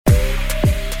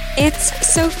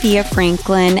It's Sophia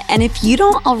Franklin, and if you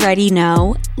don't already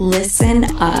know, listen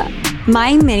up.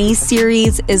 My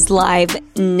mini-series is live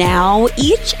now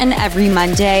each and every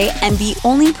Monday, and the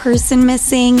only person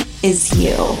missing is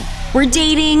you. We're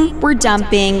dating, we're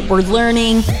dumping, we're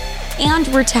learning, and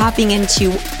we're tapping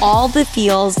into all the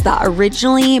feels that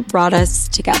originally brought us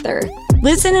together.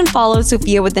 Listen and follow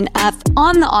Sophia with an F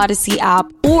on the Odyssey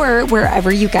app or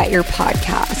wherever you get your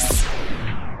podcasts.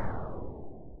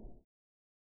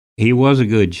 He was a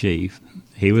good chief.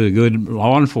 He was a good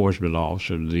law enforcement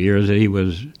officer the years that he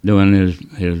was doing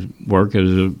his work as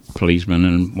a policeman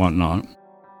and whatnot.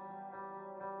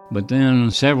 But then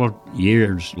several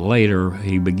years later,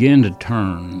 he began to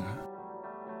turn.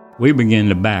 We began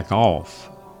to back off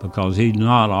because he's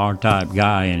not our type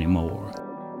guy anymore.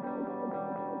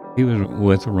 He was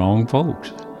with the wrong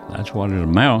folks. That's what it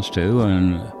amounts to,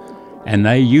 and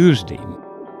they used him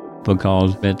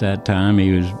because at that time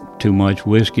he was too much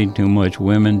whiskey, too much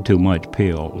women, too much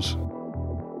pills.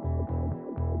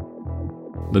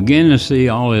 Begin to see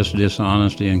all this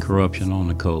dishonesty and corruption on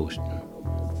the coast.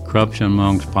 Corruption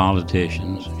amongst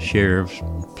politicians, sheriffs,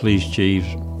 police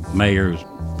chiefs, mayors,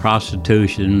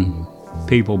 prostitution,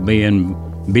 people being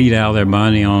beat out of their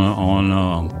money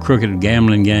on crooked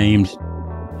gambling games.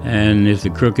 And if the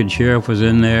crooked sheriff was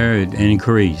in there, it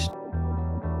increased.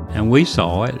 And we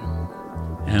saw it,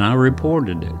 and I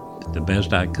reported it the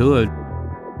best I could.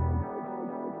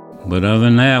 But other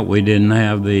than that, we didn't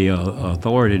have the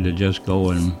authority to just go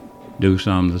and do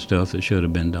some of the stuff that should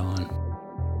have been done.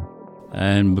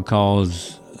 And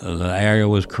because the area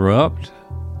was corrupt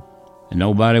and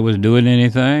nobody was doing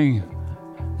anything,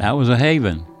 that was a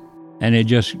haven, and it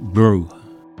just grew.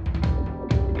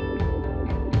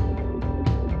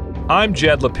 I'm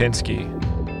Jed Lipinski.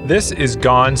 This is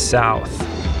Gone South.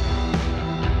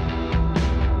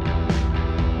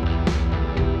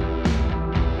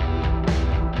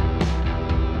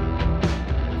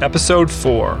 Episode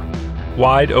 4,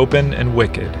 Wide Open and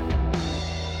Wicked.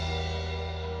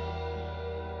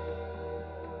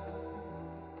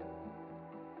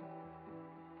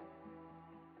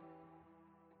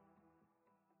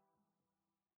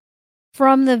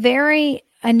 From the very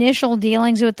initial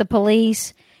dealings with the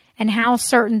police and how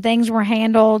certain things were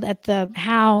handled at the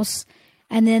house,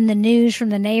 and then the news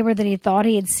from the neighbor that he thought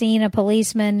he had seen a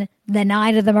policeman the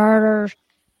night of the murder,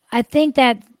 I think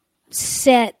that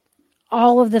set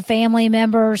all of the family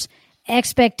members'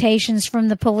 expectations from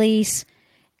the police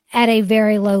at a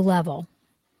very low level.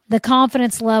 The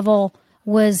confidence level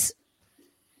was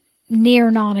near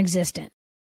non-existent.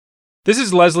 This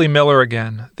is Leslie Miller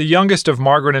again, the youngest of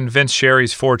Margaret and Vince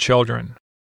Sherry's 4 children.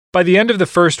 By the end of the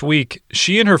first week,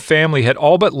 she and her family had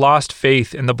all but lost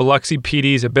faith in the Biloxi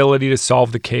PD's ability to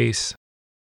solve the case.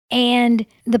 And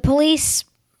the police,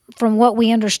 from what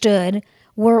we understood,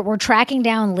 were tracking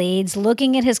down leads,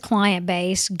 looking at his client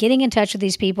base, getting in touch with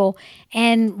these people,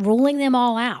 and ruling them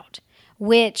all out,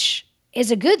 which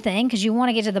is a good thing because you want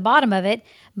to get to the bottom of it,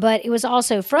 but it was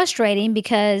also frustrating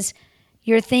because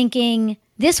you're thinking,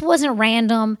 this wasn't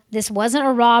random, this wasn't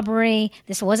a robbery,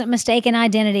 this wasn't mistaken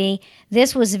identity.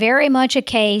 This was very much a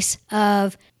case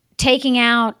of taking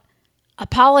out a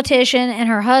politician and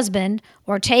her husband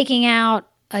or taking out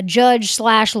a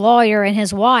judge/lawyer and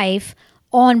his wife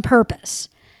on purpose.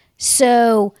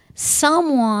 So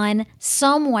someone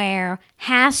somewhere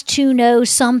has to know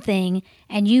something,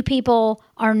 and you people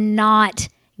are not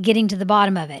getting to the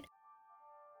bottom of it.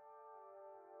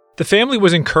 The family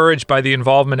was encouraged by the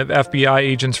involvement of FBI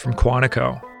agents from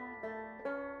Quantico.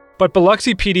 But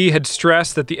Biloxi PD had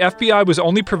stressed that the FBI was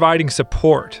only providing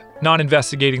support, not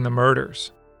investigating the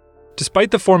murders.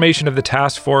 Despite the formation of the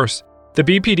task force, the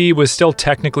BPD was still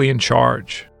technically in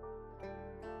charge.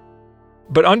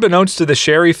 But unbeknownst to the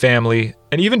Sherry family,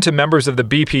 and even to members of the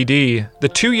BPD, the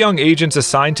 2 young agents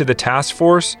assigned to the task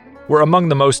force were among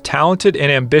the most talented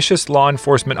and ambitious law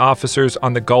enforcement officers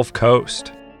on the Gulf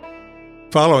Coast.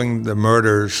 Following the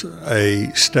murders,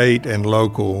 a state and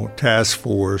local task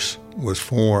force was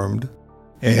formed,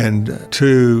 and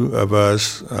 2 of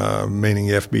us, meaning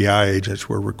FBI agents,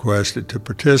 were requested to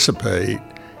participate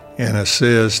and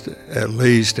assist at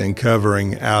least in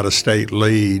covering out-of-state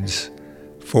leads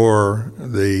for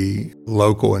the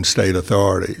local and state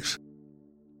authorities.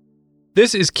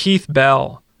 This is Keith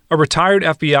Bell, a retired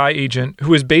FBI agent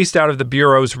who was based out of the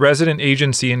Bureau's resident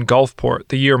agency in Gulfport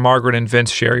the year Margaret and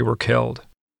Vince Sherry were killed.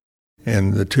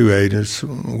 And the 2 agents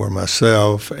were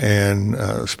myself and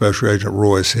Special Agent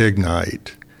Royce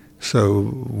Hignite.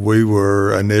 So we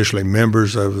were initially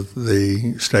members of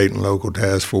the state and local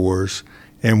task force,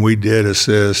 and we did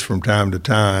assist from time to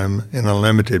time in a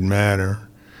limited manner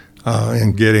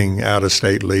in getting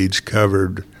out-of-state leads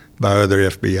covered by other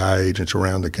FBI agents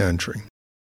around the country.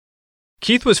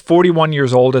 Keith was 41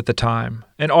 years old at the time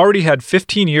and already had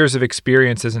 15 years of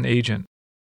experience as an agent.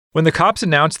 When the cops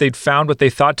announced they'd found what they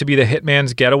thought to be the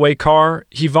hitman's getaway car,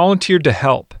 he volunteered to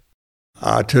help.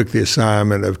 I took the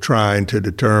assignment of trying to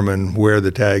determine where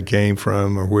the tag came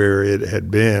from or where it had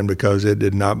been because it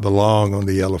did not belong on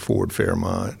the yellow Ford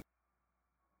Fairmont.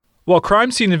 While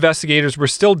crime scene investigators were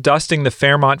still dusting the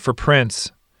Fairmont for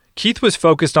prints, Keith was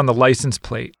focused on the license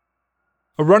plate.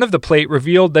 A run of the plate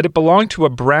revealed that it belonged to a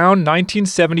brown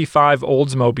 1975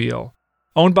 Oldsmobile,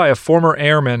 owned by a former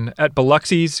airman at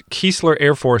Biloxi's Keesler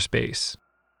Air Force Base.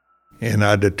 And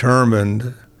I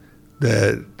determined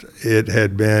that it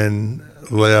had been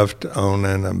left on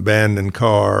an abandoned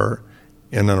car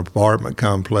in an apartment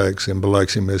complex in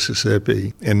Biloxi,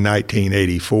 Mississippi in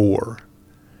 1984,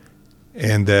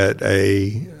 and that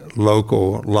a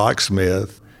local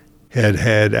locksmith had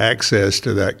had access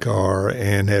to that car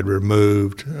and had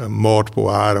removed multiple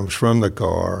items from the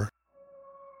car.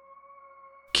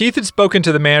 Keith had spoken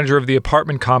to the manager of the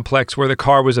apartment complex where the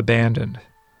car was abandoned,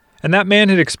 and that man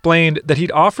had explained that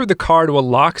he'd offered the car to a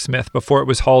locksmith before it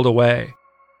was hauled away.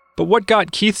 But what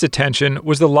got Keith's attention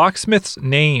was the locksmith's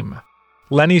name,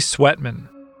 Lenny Sweatman.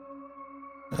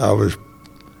 I was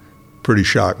pretty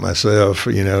shocked myself,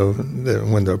 when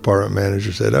the apartment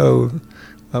manager said,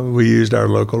 we used our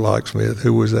local locksmith.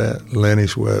 Who was that? Lenny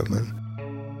Sweatman.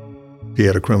 He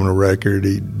had a criminal record,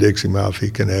 Dixie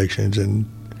Mafia connections, and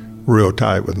real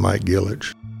tight with Mike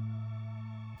Gillich.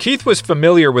 Keith was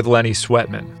familiar with Lenny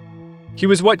Sweatman. He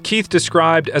was what Keith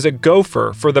described as a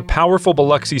gopher for the powerful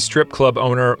Biloxi strip club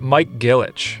owner Mike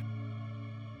Gillich.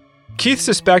 Keith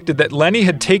suspected that Lenny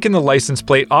had taken the license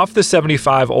plate off the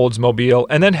 75 Oldsmobile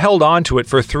and then held on to it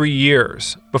for 3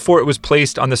 years before it was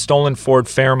placed on the stolen Ford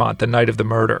Fairmont the night of the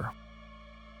murder.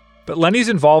 But Lenny's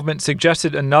involvement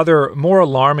suggested another, more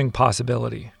alarming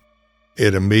possibility.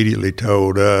 It immediately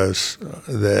told us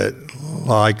that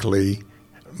likely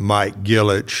Mike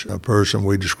Gillich, a person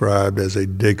we described as a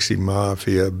Dixie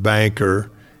Mafia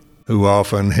banker who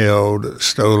often held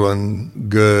stolen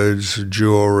goods,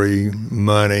 jewelry,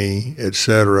 money,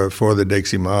 etc. for the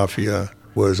Dixie Mafia,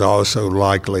 was also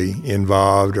likely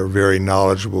involved or very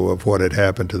knowledgeable of what had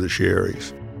happened to the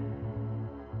Sherrys.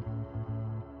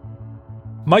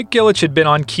 Mike Gillich had been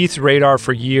on Keith's radar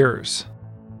for years.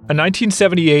 A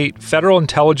 1978 federal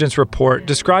intelligence report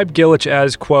described Gillich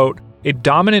as, quote, a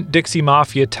dominant Dixie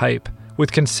Mafia type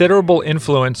with considerable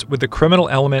influence with the criminal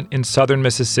element in southern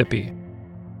Mississippi.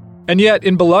 And yet,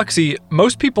 in Biloxi,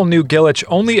 most people knew Gillich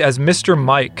only as Mr.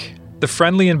 Mike, the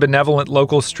friendly and benevolent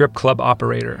local strip club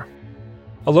operator.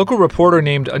 A local reporter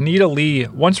named Anita Lee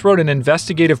once wrote an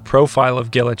investigative profile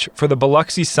of Gillich for the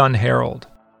Biloxi Sun-Herald.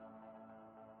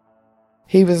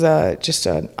 He was just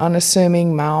an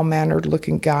unassuming, mild-mannered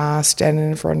looking guy standing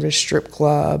in front of his strip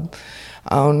club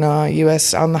on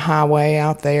the highway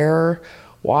out there,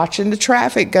 watching the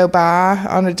traffic go by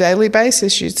on a daily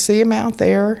basis. You'd see him out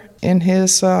there in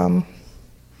his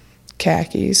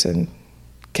khakis and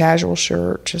casual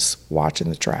shirt, just watching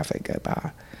the traffic go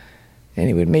by. And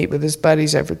he would meet with his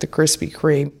buddies over at the Krispy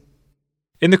Kreme.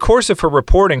 In the course of her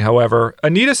reporting, however,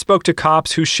 Anita spoke to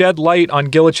cops who shed light on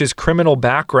Gillich's criminal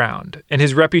background and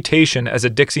his reputation as a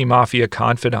Dixie Mafia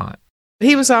confidant.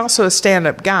 He was also a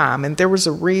stand-up guy. I mean, there was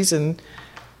a reason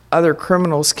other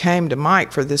criminals came to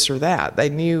Mike for this or that. They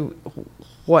knew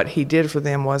what he did for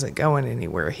them wasn't going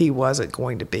anywhere. He wasn't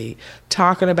going to be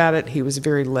talking about it. He was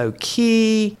very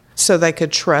low-key, so they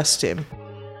could trust him.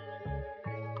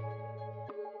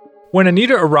 When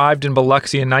Anita arrived in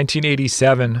Biloxi in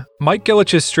 1987, Mike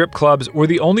Gillich's strip clubs were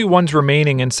the only ones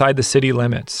remaining inside the city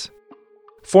limits.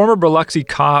 Former Biloxi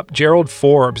cop Gerald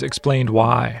Forbes explained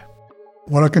why.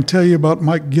 What I can tell you about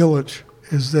Mike Gillich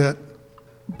is that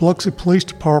Biloxi Police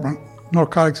Department,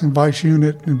 Narcotics and Vice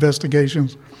Unit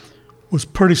investigations was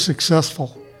pretty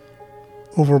successful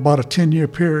over about a 10-year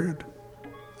period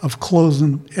of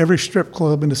closing every strip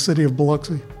club in the city of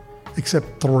Biloxi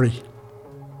except 3.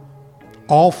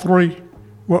 All 3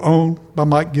 were owned by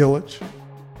Mike Gillich.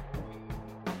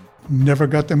 Never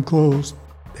got them closed.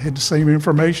 They had the same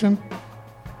information,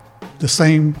 the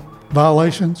same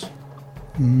violations,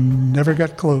 never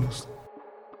got closed.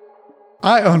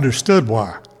 I understood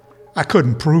why. I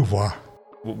couldn't prove why.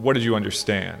 What did you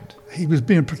understand? He was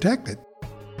being protected.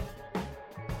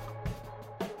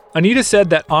 Anita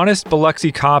said that honest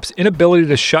Biloxi cops' inability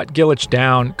to shut Gillich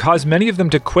down caused many of them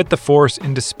to quit the force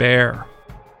in despair.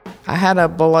 I had a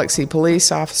Biloxi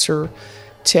police officer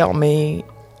tell me,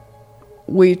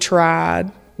 we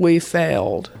tried, we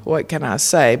failed. What can I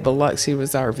say? Biloxi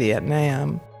was our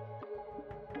Vietnam.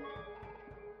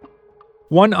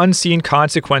 One unseen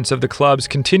consequence of the club's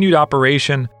continued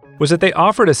operation was that they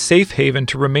offered a safe haven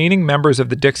to remaining members of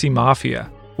the Dixie Mafia,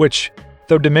 which,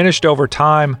 though diminished over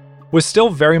time, was still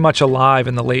very much alive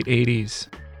in the late 80s.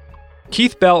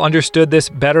 Keith Bell understood this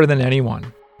better than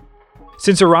anyone.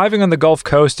 Since arriving on the Gulf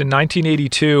Coast in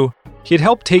 1982, he had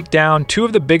helped take down two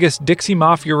of the biggest Dixie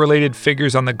Mafia-related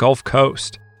figures on the Gulf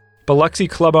Coast, Biloxi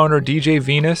club owner DJ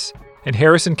Venus and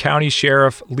Harrison County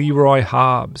Sheriff Leroy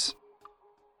Hobbs.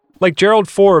 Like Gerald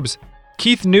Forbes,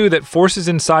 Keith knew that forces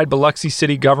inside Biloxi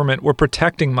city government were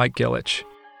protecting Mike Gillich.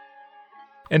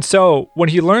 And so, when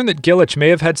he learned that Gillich may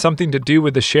have had something to do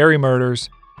with the Sherry murders,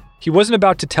 he wasn't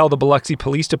about to tell the Biloxi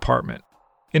Police Department.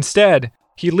 Instead,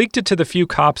 he leaked it to the few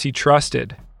cops he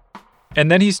trusted.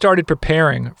 And then he started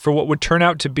preparing for what would turn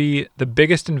out to be the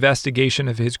biggest investigation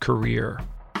of his career.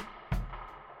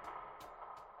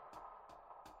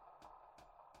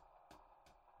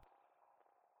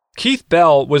 Keith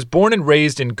Bell was born and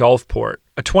raised in Gulfport,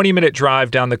 a 20-minute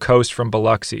drive down the coast from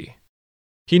Biloxi.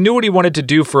 He knew what he wanted to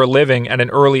do for a living at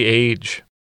an early age.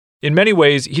 In many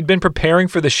ways, he'd been preparing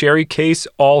for the Sherry case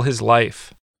all his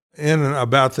life. In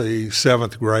about the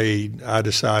 7th grade, I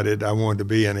decided I wanted to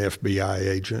be an FBI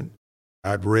agent.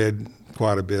 I'd read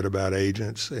quite a bit about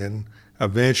agents, and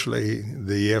eventually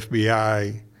the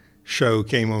FBI show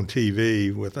came on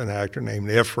TV with an actor named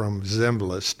Ephraim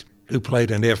Zimbalist, who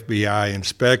played an FBI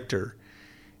inspector,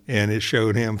 and it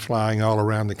showed him flying all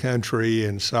around the country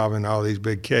and solving all these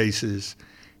big cases.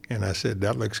 And I said,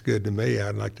 that looks good to me.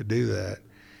 I'd like to do that.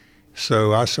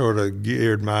 So I sort of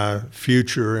geared my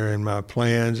future and my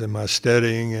plans and my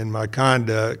studying and my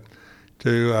conduct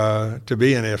to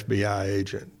be an FBI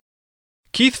agent.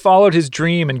 Keith followed his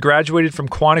dream and graduated from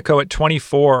Quantico at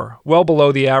 24, well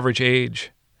below the average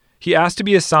age. He asked to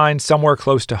be assigned somewhere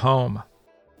close to home.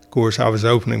 Of course, I was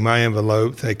opening my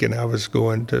envelope thinking I was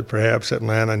going to perhaps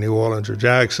Atlanta, New Orleans, or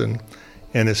Jackson,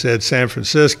 and it said San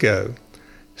Francisco.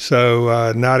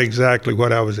 So not exactly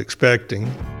what I was expecting.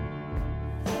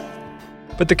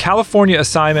 But the California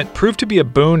assignment proved to be a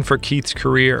boon for Keith's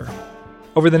career.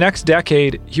 Over the next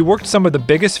decade, he worked some of the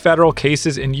biggest federal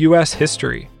cases in U.S.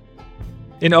 history.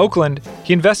 In Oakland,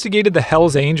 he investigated the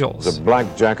Hells Angels. A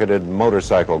black-jacketed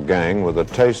motorcycle gang with a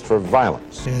taste for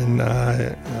violence. And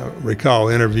I recall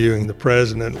interviewing the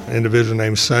president, an individual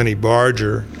named Sonny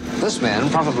Barger. This man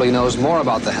probably knows more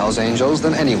about the Hells Angels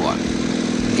than anyone.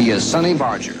 He is Sonny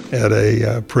Barger. At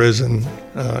a prison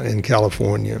in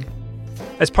California.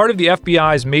 As part of the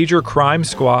FBI's major crime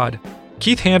squad,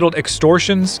 Keith handled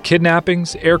extortions,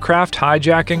 kidnappings, aircraft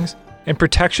hijackings, and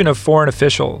protection of foreign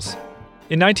officials.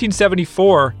 In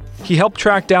 1974, he helped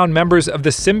track down members of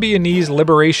the Symbionese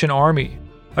Liberation Army,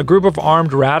 a group of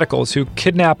armed radicals who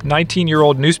kidnapped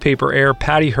 19-year-old newspaper heir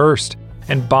Patty Hearst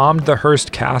and bombed the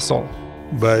Hearst Castle.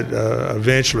 But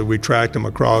eventually we tracked them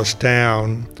across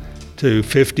town to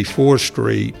 54th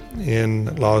Street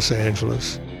in Los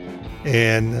Angeles.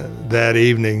 And that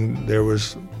evening, there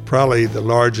was probably the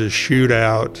largest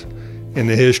shootout in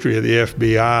the history of the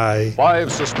FBI.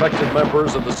 5 suspected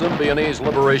members of the Symbionese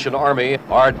Liberation Army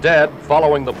are dead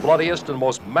following the bloodiest and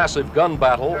most massive gun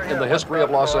battle in the history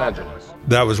of Los Angeles.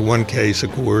 That was one case,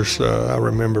 of course, I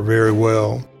remember very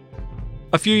well.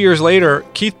 A few years later,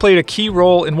 Keith played a key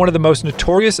role in one of the most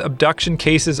notorious abduction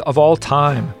cases of all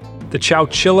time, the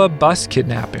Chowchilla bus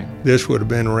kidnapping. This would have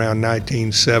been around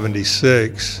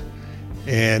 1976.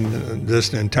 And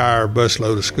this entire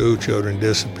busload of school children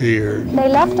disappeared. They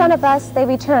left on a bus, they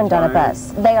returned on a bus.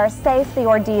 They are safe, the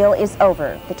ordeal is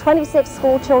over. The 26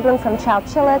 school children from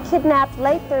Chowchilla kidnapped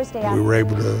late Thursday afternoon. We were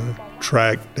able to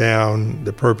track down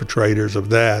the perpetrators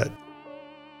of that.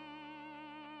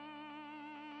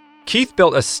 Keith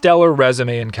built a stellar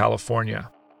resume in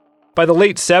California. By the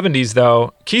late 70s,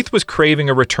 though, Keith was craving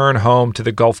a return home to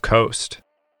the Gulf Coast.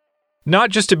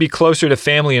 Not just to be closer to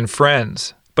family and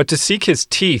friends, but to seek his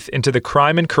teeth into the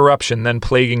crime and corruption then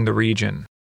plaguing the region.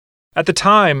 At the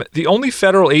time, the only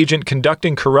federal agent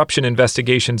conducting corruption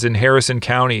investigations in Harrison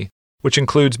County, which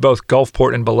includes both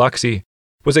Gulfport and Biloxi,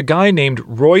 was a guy named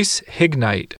Royce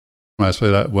Hignite. I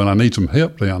said, well, I need some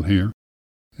help down here.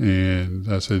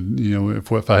 And I said,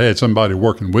 if I had somebody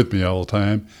working with me all the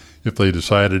time, if they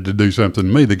decided to do something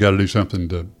to me, they got to do something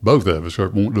to both of us or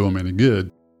it won't do them any good.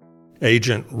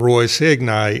 Agent Royce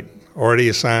Hignite, already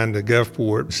assigned to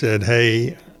Gulfport, said,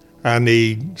 hey, I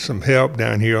need some help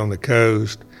down here on the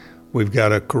coast. We've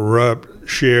got a corrupt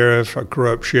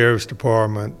sheriff's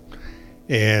department,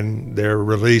 and they're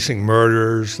releasing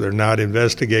murders. They're not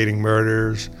investigating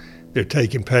murders. They're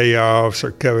taking payoffs.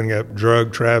 They're covering up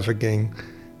drug trafficking.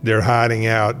 They're hiding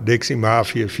out Dixie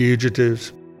Mafia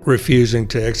fugitives, refusing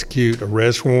to execute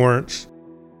arrest warrants.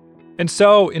 And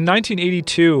so, in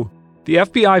 1982, the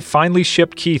FBI finally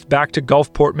shipped Keith back to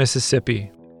Gulfport, Mississippi.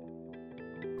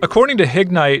 According to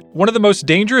Hignite, one of the most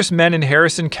dangerous men in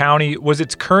Harrison County was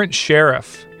its current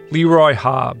sheriff, Leroy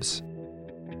Hobbs.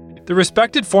 The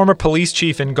respected former police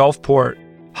chief in Gulfport,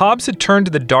 Hobbs had turned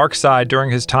to the dark side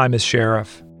during his time as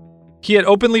sheriff. He had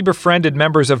openly befriended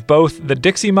members of both the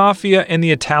Dixie Mafia and the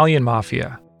Italian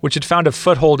Mafia, which had found a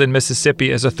foothold in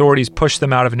Mississippi as authorities pushed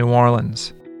them out of New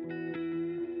Orleans.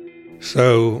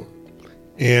 So,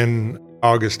 in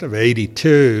August of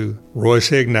 '82, Royce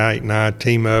Hignite and I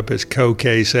team up as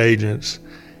co-case agents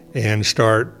and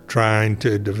start trying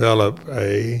to develop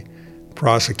a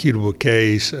prosecutable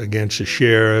case against the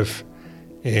sheriff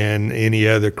and any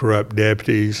other corrupt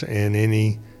deputies and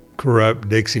any corrupt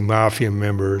Dixie Mafia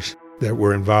members that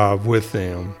were involved with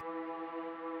them.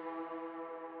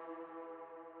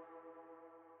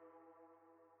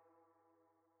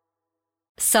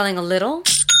 Selling a little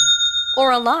or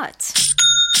a lot?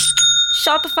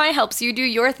 Shopify helps you do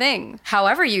your thing,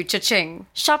 however you cha-ching.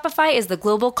 Shopify is the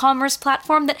global commerce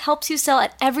platform that helps you sell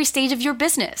at every stage of your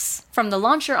business. From the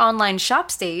launch your online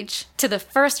shop stage, to the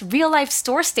first real-life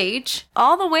store stage,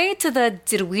 all the way to the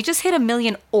did we just hit 1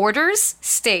 million orders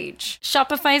stage.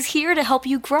 Shopify is here to help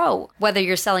you grow. Whether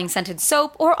you're selling scented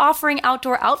soap or offering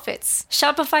outdoor outfits,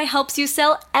 Shopify helps you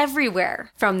sell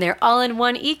everywhere. From their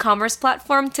all-in-one e-commerce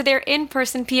platform to their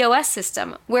in-person POS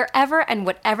system, wherever and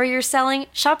whatever you're selling,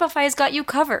 Shopify's got you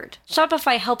covered.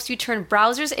 Shopify helps you turn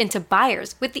browsers into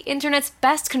buyers with the internet's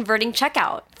best converting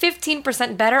checkout,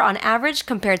 15% better on average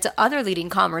compared to other leading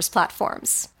commerce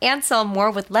platforms. And sell more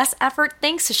with less effort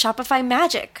thanks to Shopify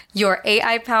Magic, your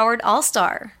AI-powered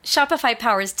all-star. Shopify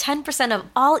powers 10% of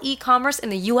all e-commerce in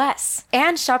the US.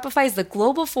 And Shopify is the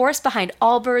global force behind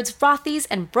Allbirds, Rothy's,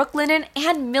 and Brooklinen,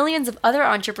 and millions of other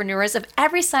entrepreneurs of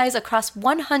every size across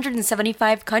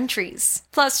 175 countries.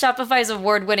 Plus, Shopify's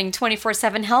award-winning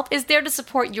 24/7 help is there to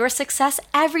support your success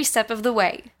every step of the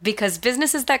way. Because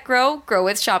businesses that grow, grow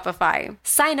with Shopify.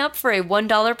 Sign up for a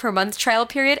 $1 per month trial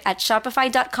period at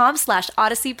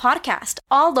shopify.com/Odyssey Podcast,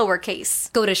 all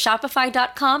lowercase. Go to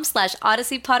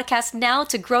shopify.com/Odyssey Podcast now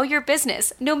to grow your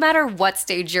business, no matter what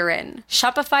stage you're in.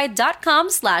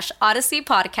 Shopify.com/Odyssey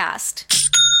Podcast.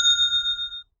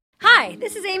 Hi,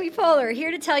 this is Amy Poehler,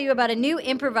 here to tell you about a new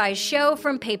improvised show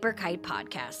from Paper Kite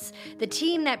Podcasts, the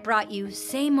team that brought you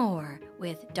Say More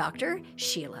with Dr.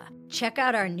 Sheila. Check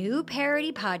out our new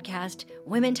parody podcast,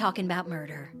 Women Talking About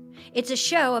Murder. It's a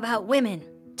show about women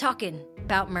talking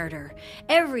about murder.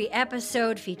 Every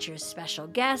episode features special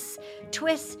guests,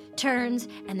 twists, turns,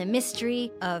 and the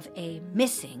mystery of a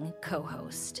missing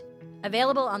co-host.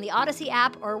 Available on the Odyssey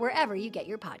app or wherever you get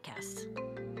your podcasts.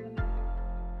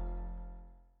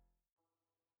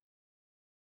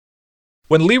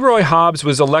 When Leroy Hobbs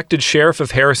was elected sheriff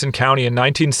of Harrison County in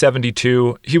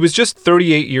 1972, he was just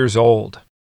 38 years old.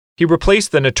 He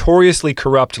replaced the notoriously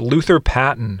corrupt Luther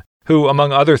Patton, who,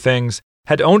 among other things,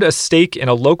 had owned a stake in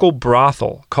a local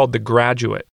brothel called The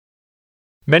Graduate.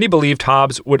 Many believed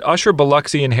Hobbs would usher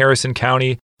Biloxi and Harrison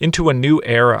County into a new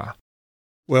era.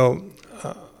 Well,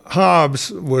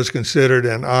 Hobbs was considered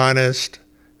an honest,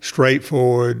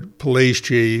 straightforward police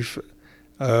chief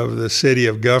of the city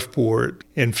of Gulfport.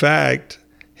 In fact,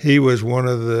 he was one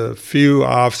of the few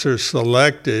officers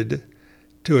selected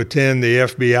to attend the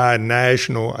FBI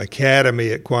National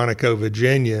Academy at Quantico,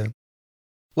 Virginia.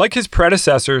 Like his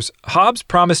predecessors, Hobbs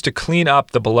promised to clean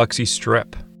up the Biloxi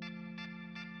Strip.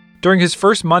 During his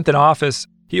first month in office,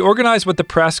 he organized what the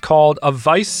press called a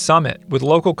Vice Summit with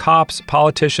local cops,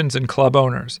 politicians, and club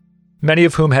owners, many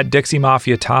of whom had Dixie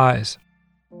Mafia ties.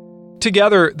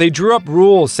 Together, they drew up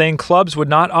rules saying clubs would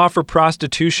not offer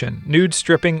prostitution, nude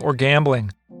stripping, or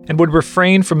gambling, and would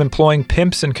refrain from employing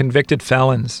pimps and convicted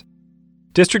felons.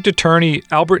 District Attorney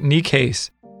Albert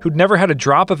Niecase, who'd never had a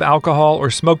drop of alcohol or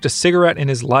smoked a cigarette in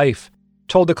his life,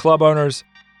 told the club owners,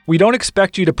 "We don't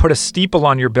expect you to put a steeple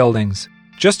on your buildings,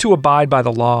 just to abide by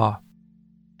the law."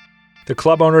 The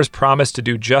club owners promised to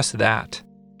do just that.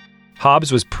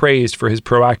 Hobbs was praised for his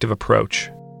proactive approach.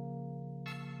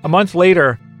 A month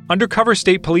later, undercover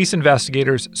state police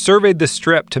investigators surveyed the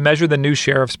strip to measure the new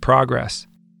sheriff's progress.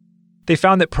 They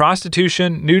found that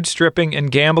prostitution, nude stripping,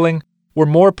 and gambling were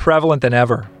more prevalent than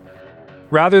ever.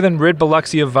 Rather than rid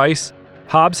Biloxi of vice,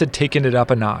 Hobbs had taken it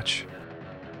up a notch.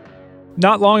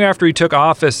 Not long after he took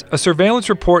office, a surveillance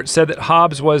report said that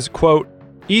Hobbs was, quote,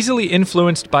 easily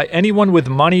influenced by anyone with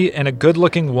money and a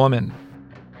good-looking woman.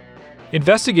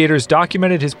 Investigators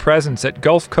documented his presence at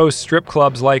Gulf Coast strip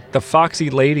clubs like the Foxy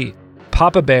Lady,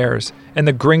 Papa Bears, and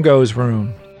the Gringo's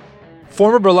Room.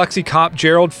 Former Biloxi cop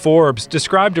Gerald Forbes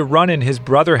described a run-in his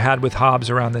brother had with Hobbs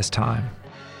around this time.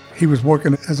 He was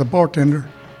working as a bartender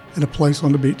at a place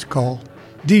on the beach called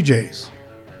DJ's,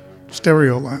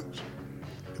 Stereo Lounge.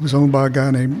 It was owned by a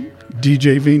guy named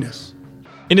DJ Venus.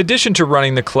 In addition to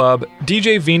running the club,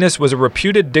 DJ Venus was a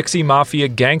reputed Dixie Mafia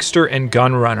gangster and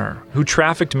gun runner who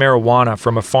trafficked marijuana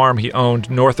from a farm he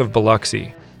owned north of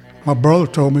Biloxi. My brother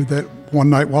told me that one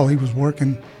night while he was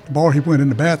working the bar, he went in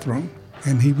the bathroom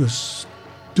and he was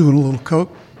doing a little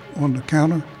coke on the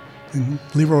counter, and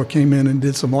Leroy came in and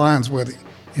did some lines with him.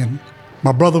 And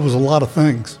my brother was a lot of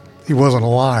things. He wasn't a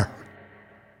liar.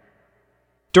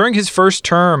 During his first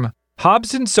term, Hobbs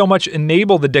didn't so much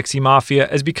enable the Dixie Mafia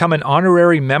as become an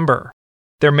honorary member,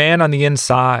 their man on the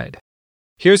inside.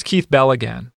 Here's Keith Bell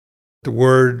again. The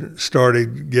word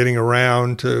started getting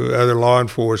around to other law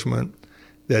enforcement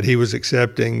that he was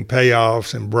accepting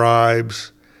payoffs and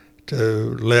bribes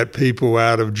to let people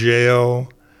out of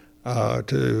jail,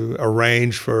 to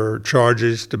arrange for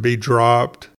charges to be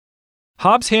dropped.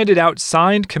 Hobbs handed out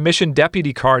signed commissioned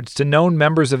deputy cards to known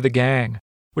members of the gang,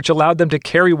 which allowed them to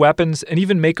carry weapons and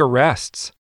even make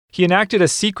arrests. He enacted a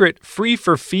secret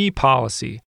free-for-fee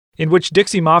policy in which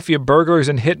Dixie Mafia burglars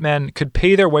and hitmen could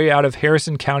pay their way out of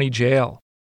Harrison County Jail.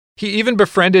 He even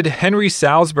befriended Henry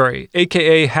Salisbury,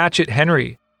 a.k.a. Hatchet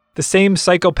Henry, the same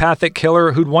psychopathic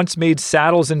killer who'd once made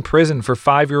saddles in prison for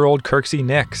 5-year-old Kirksey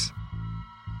Nix.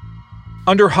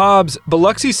 Under Hobbs,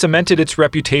 Biloxi cemented its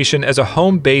reputation as a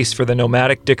home base for the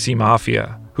nomadic Dixie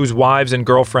Mafia, whose wives and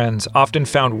girlfriends often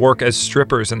found work as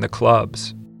strippers in the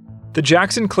clubs. The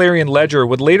Jackson Clarion Ledger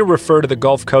would later refer to the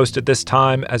Gulf Coast at this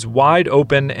time as wide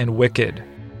open and wicked.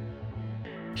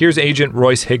 Here's Agent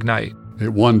Royce Hignite.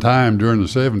 At one time during the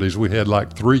 70s, we had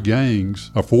like 4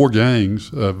 gangs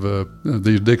of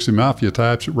these Dixie Mafia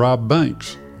types that robbed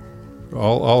banks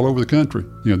all over the country,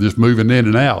 just moving in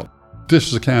and out. This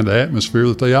is the kind of atmosphere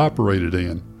that they operated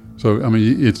in. So, I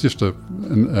mean, it's just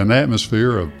an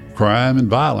atmosphere of crime and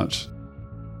violence.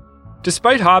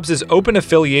 Despite Hobbs's open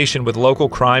affiliation with local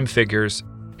crime figures,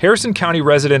 Harrison County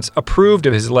residents approved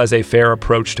of his laissez-faire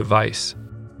approach to vice.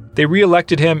 They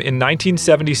re-elected him in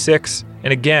 1976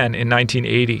 and again in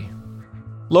 1980.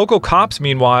 Local cops,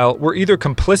 meanwhile, were either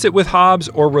complicit with Hobbs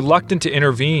or reluctant to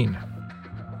intervene.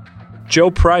 Joe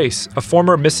Price, a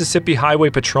former Mississippi Highway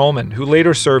patrolman who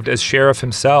later served as sheriff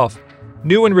himself,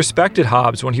 knew and respected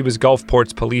Hobbs when he was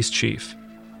Gulfport's police chief.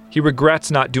 He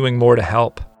regrets not doing more to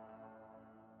help.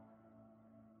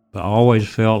 I always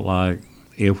felt like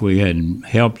if we had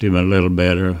helped him a little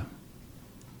better,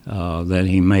 that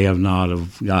he may have not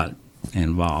have got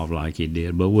involved like he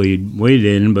did. But we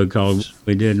didn't, because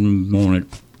we didn't want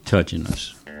it touching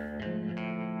us.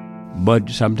 But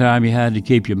sometimes you had to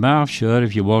keep your mouth shut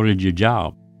if you wanted your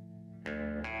job.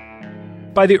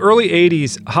 By the early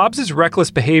 80s, Hobbs's reckless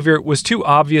behavior was too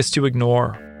obvious to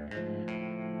ignore.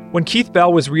 When Keith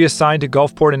Bell was reassigned to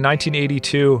Gulfport in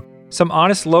 1982, some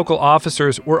honest local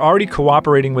officers were already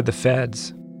cooperating with the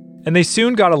feds, and they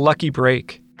soon got a lucky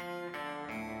break.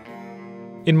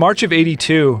 In March of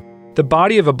 '82, the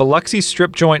body of a Biloxi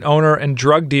strip joint owner and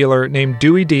drug dealer named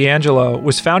Dewey D'Angelo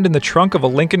was found in the trunk of a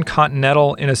Lincoln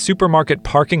Continental in a supermarket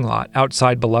parking lot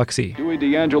outside Biloxi. Dewey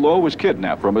D'Angelo was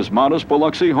kidnapped from his modest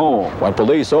Biloxi home. When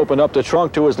police opened up the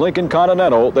trunk to his Lincoln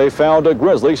Continental, they found a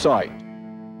grisly sight.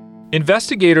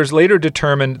 Investigators later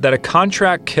determined that a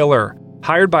contract killer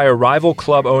hired by a rival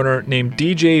club owner named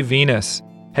DJ Venus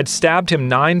had stabbed him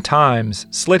 9 times,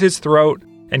 slit his throat,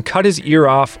 and cut his ear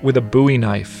off with a Bowie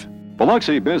knife.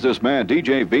 Biloxi businessman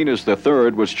DJ Venus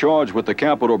III was charged with the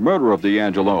capital murder of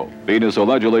D'Angelo. Venus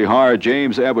allegedly hired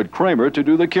James Edward Kramer to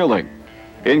do the killing.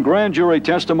 In grand jury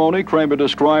testimony, Kramer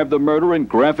described the murder in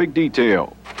graphic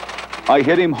detail. I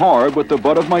hit him hard with the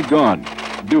butt of my gun.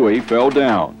 Dewey fell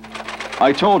down.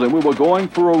 I told him we were going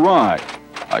for a ride.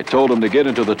 I told him to get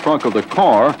into the trunk of the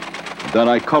car, then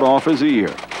I cut off his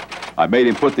ear. I made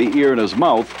him put the ear in his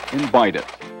mouth and bite it.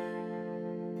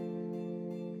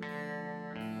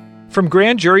 From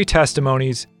grand jury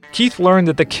testimonies, Keith learned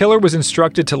that the killer was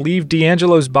instructed to leave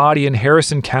D'Angelo's body in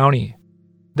Harrison County.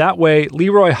 That way,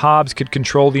 Leroy Hobbs could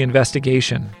control the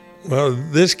investigation. Well,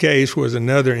 this case was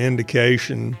another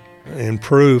indication and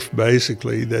proof,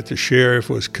 basically, that the sheriff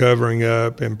was covering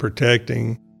up and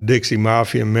protecting Dixie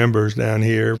Mafia members down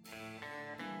here.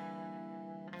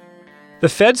 The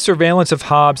Fed's surveillance of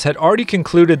Hobbs had already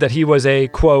concluded that he was a,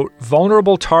 quote,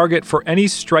 vulnerable target for any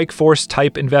strike force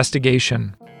type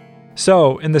investigation.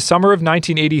 So, in the summer of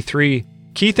 1983,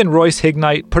 Keith and Royce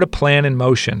Hignite put a plan in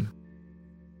motion.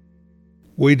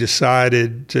 We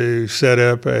decided to set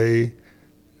up a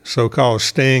so-called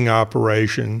sting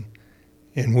operation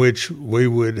in which we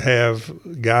would have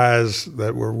guys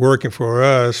that were working for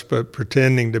us but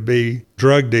pretending to be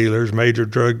drug dealers, major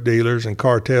drug dealers and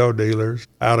cartel dealers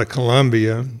out of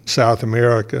Colombia, South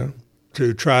America,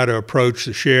 to try to approach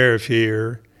the sheriff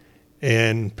here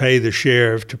and pay the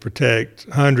sheriff to protect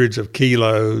hundreds of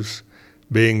kilos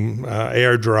being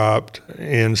airdropped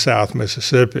in South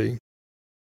Mississippi.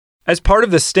 As part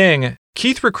of the sting,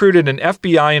 Keith recruited an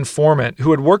FBI informant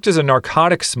who had worked as a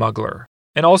narcotics smuggler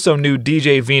and also knew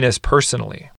DJ Venus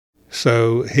personally.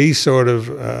 So he sort of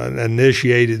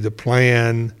initiated the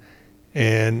plan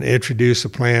and introduced the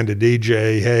plan to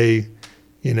DJ. Hey,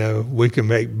 you know, we can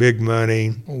make big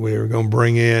money. We're going to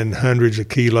bring in hundreds of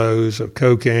kilos of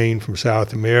cocaine from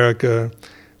South America.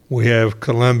 We have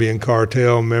Colombian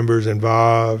cartel members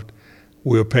involved.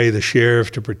 We'll pay the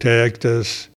sheriff to protect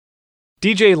us.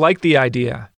 DJ liked the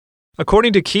idea.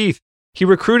 According to Keith, he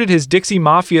recruited his Dixie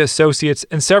Mafia associates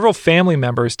and several family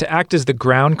members to act as the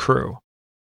ground crew.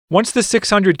 Once the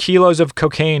 600 kilos of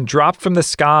cocaine dropped from the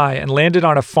sky and landed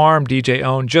on a farm DJ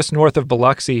owned just north of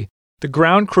Biloxi, the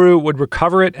ground crew would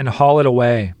recover it and haul it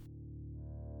away.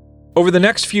 Over the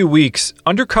next few weeks,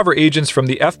 undercover agents from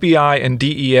the FBI and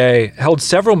DEA held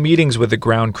several meetings with the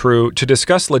ground crew to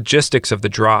discuss logistics of the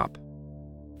drop.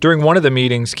 During one of the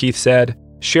meetings, Keith said,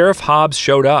 Sheriff Hobbs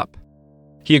showed up.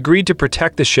 He agreed to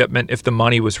protect the shipment if the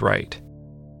money was right.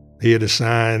 He had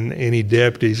assigned any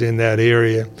deputies in that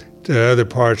area to other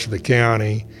parts of the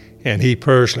county, and he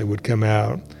personally would come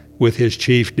out with his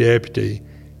chief deputy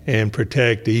and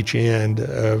protect each end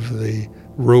of the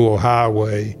rural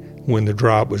highway when the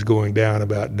drop was going down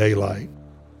about daylight.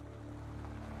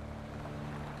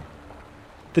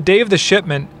 The day of the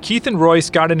shipment, Keith and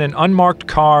Royce got in an unmarked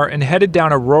car and headed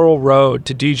down a rural road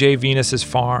to DJ Venus's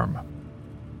farm.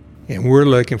 And we're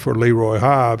looking for Leroy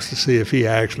Hobbs to see if he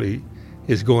actually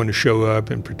is going to show up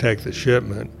and protect the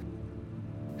shipment.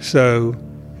 So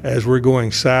as we're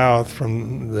going south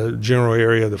from the general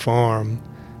area of the farm,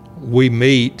 we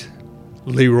meet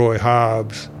Leroy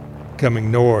Hobbs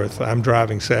coming north. I'm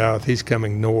driving south, he's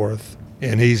coming north,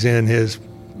 and he's in his,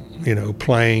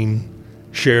 plain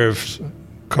sheriff's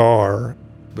car.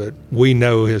 But we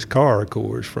know his car, of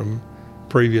course, from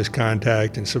previous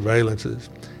contact and surveillances.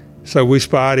 So we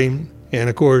spot him, and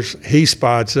of course, he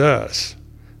spots us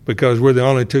because we're the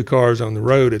only two cars on the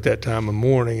road at that time of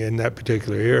morning in that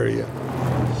particular area.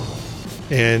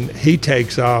 And he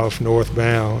takes off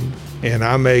northbound, and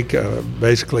I make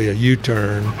basically a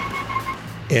U-turn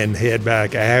and head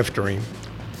back after him.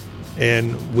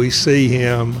 And we see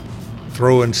him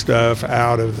throwing stuff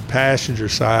out of the passenger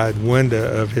side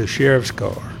window of his sheriff's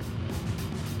car.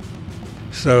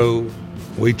 So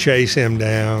we chase him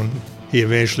down. He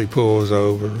eventually pulls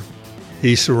over.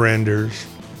 He surrenders.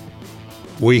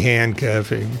 We handcuff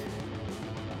him.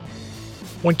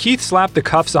 When Keith slapped the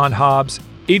cuffs on Hobbs,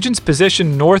 agents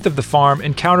positioned north of the farm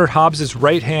encountered Hobbs'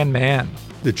 right-hand man.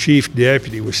 The chief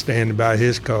deputy was standing by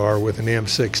his car with an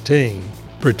M16,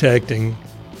 protecting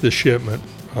the shipment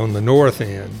on the north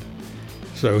end.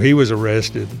 So he was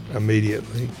arrested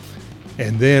immediately.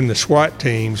 And then the SWAT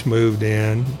teams moved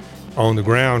in on the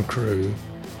ground crew,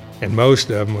 and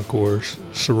most of them, of course,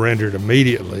 surrendered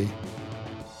immediately.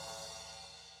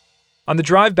 On the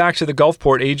drive back to the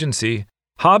Gulfport agency,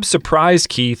 Hobbs surprised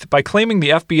Keith by claiming the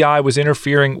FBI was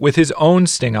interfering with his own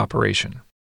sting operation.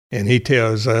 And he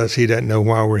tells us he doesn't know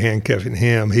why we're handcuffing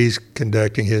him. He's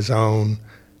conducting his own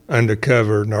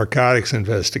undercover narcotics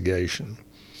investigation.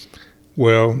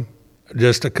 Well,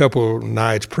 just a couple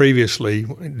nights previously,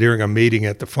 during a meeting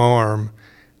at the farm,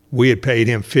 we had paid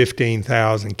him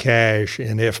 $15,000 cash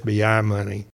in FBI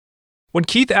money. When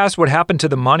Keith asked what happened to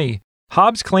the money,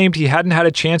 Hobbs claimed he hadn't had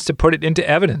a chance to put it into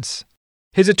evidence.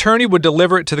 His attorney would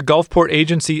deliver it to the Gulfport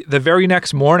agency the very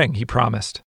next morning, he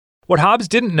promised. What Hobbs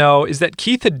didn't know is that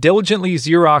Keith had diligently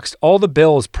Xeroxed all the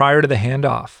bills prior to the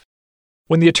handoff.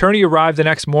 When the attorney arrived the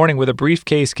next morning with a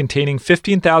briefcase containing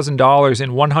 $15,000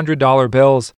 in $100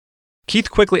 bills,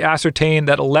 Keith quickly ascertained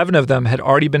that 11 of them had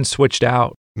already been switched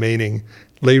out. Meaning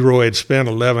Leroy had spent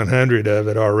 1,100 of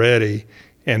it already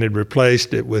and had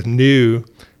replaced it with new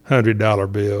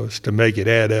 $100 bills to make it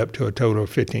add up to a total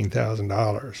of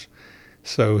 $15,000.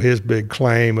 So his big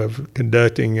claim of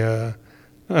conducting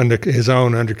his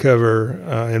own undercover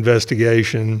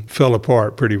investigation fell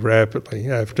apart pretty rapidly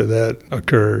after that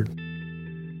occurred.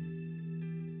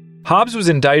 Hobbs was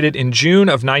indicted in June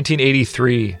of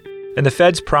 1983, and the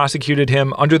feds prosecuted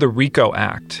him under the RICO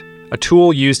Act, a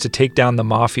tool used to take down the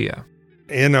mafia.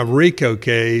 In a RICO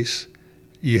case,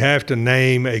 you have to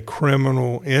name a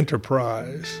criminal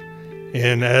enterprise.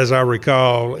 And as I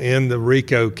recall, in the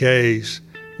RICO case,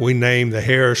 we named the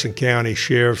Harrison County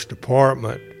Sheriff's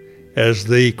Department as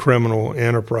the criminal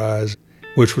enterprise,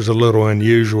 which was a little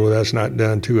unusual. That's not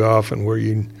done too often, where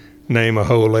you name a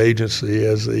whole agency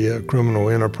as the criminal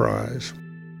enterprise.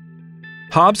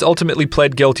 Hobbs ultimately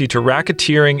pled guilty to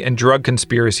racketeering and drug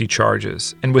conspiracy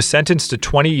charges and was sentenced to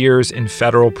 20 years in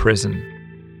federal prison.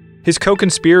 His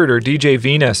co-conspirator, DJ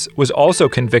Venus, was also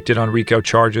convicted on RICO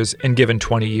charges and given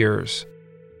 20 years.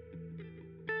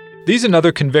 These and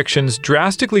other convictions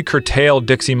drastically curtailed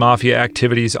Dixie Mafia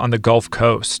activities on the Gulf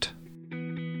Coast.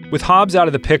 With Hobbs out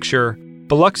of the picture,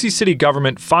 Biloxi city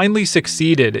government finally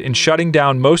succeeded in shutting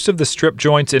down most of the strip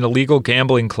joints and illegal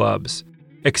gambling clubs,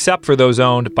 except for those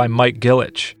owned by Mike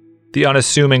Gillich, the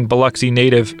unassuming Biloxi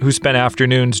native who spent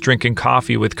afternoons drinking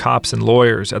coffee with cops and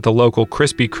lawyers at the local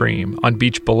Krispy Kreme on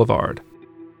Beach Boulevard.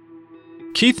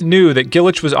 Keith knew that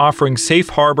Gillich was offering safe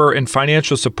harbor and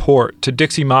financial support to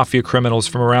Dixie Mafia criminals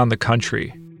from around the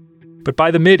country. But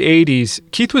by the mid-'80s,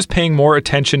 Keith was paying more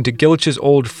attention to Gillich's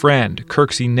old friend,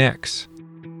 Kirksey Nix.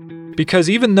 Because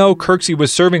even though Kirksey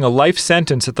was serving a life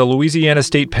sentence at the Louisiana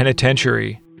State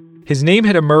Penitentiary, his name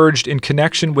had emerged in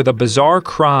connection with a bizarre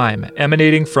crime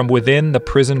emanating from within the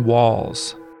prison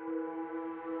walls.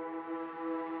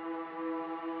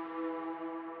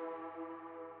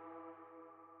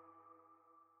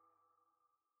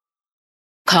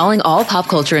 Calling all pop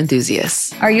culture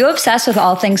enthusiasts. Are you obsessed with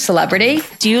all things celebrity?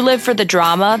 Do you live for the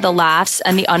drama, the laughs,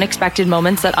 and the unexpected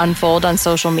moments that unfold on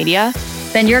social media?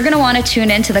 Then you're going to want to tune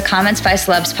in to the Comments by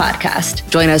Celebs podcast.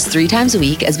 Join us 3 times a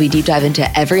week as we deep dive into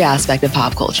every aspect of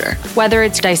pop culture. Whether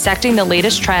it's dissecting the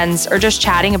latest trends or just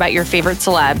chatting about your favorite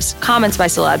celebs, Comments by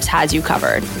Celebs has you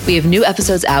covered. We have new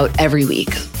episodes out every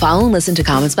week. Follow and listen to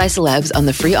Comments by Celebs on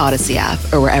the free Odyssey app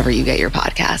or wherever you get your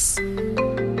podcasts.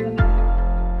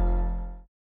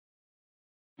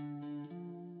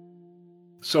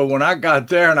 So when I got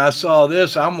there and I saw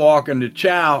this, I'm walking to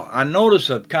Chow. I noticed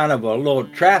a kind of a little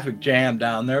traffic jam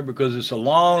down there because it's a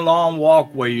long, long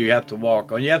walkway you have to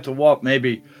walk on. You have to walk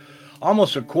maybe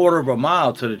almost a quarter of a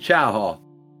mile to the Chow Hall.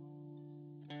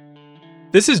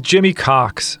 This is Jimmy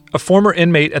Cox, a former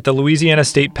inmate at the Louisiana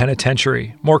State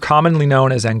Penitentiary, more commonly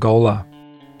known as Angola.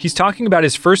 He's talking about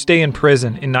his first day in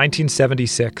prison in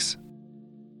 1976.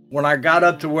 When I got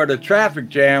up to where the traffic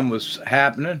jam was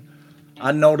happening,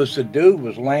 I noticed a dude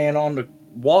was laying on the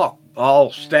walk,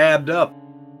 all stabbed up.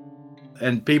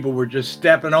 And people were just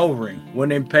stepping over him.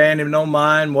 Wasn't even paying him no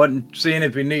mind, wasn't seeing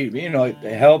if he needed,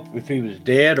 help, if he was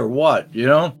dead or what,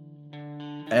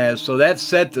 And so that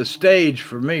set the stage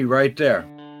for me right there.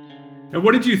 And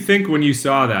what did you think when you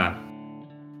saw that?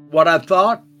 What I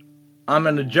thought? I'm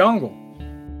in the jungle.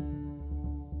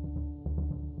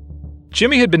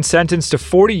 Jimmy had been sentenced to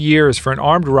 40 years for an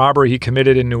armed robbery he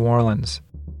committed in New Orleans.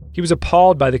 He was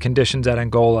appalled by the conditions at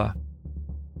Angola.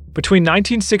 Between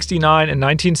 1969 and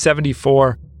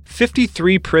 1974,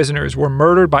 53 prisoners were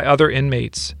murdered by other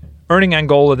inmates, earning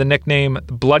Angola the nickname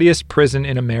the bloodiest prison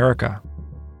in America.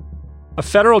 A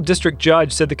federal district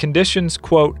judge said the conditions,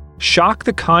 quote, shock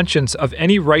the conscience of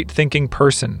any right-thinking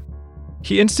person.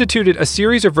 He instituted a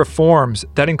series of reforms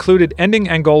that included ending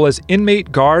Angola's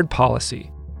inmate guard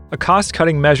policy, a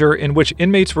cost-cutting measure in which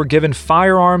inmates were given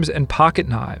firearms and pocket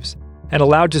knives, and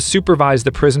allowed to supervise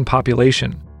the prison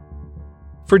population.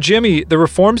 For Jimmy, the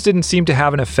reforms didn't seem to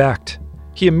have an effect.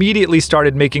 He immediately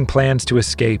started making plans to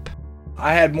escape.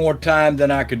 I had more time than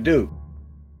I could do.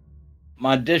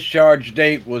 My discharge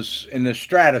date was in the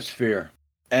stratosphere.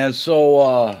 And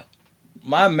so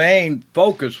my main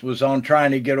focus was on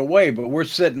trying to get away, but we're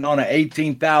sitting on an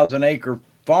 18,000 acre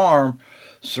farm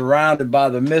surrounded by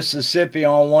the Mississippi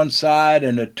on one side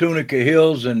and the Tunica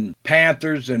Hills and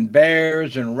panthers and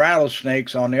bears and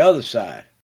rattlesnakes on the other side.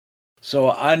 So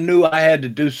I knew I had to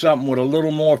do something with a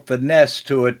little more finesse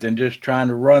to it than just trying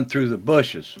to run through the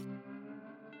bushes.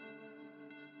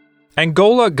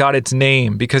 Angola got its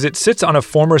name because it sits on a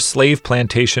former slave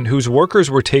plantation whose workers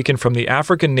were taken from the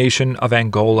African nation of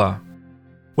Angola.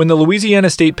 When the Louisiana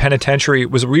State Penitentiary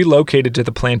was relocated to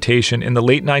the plantation in the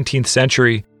late 19th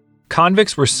century,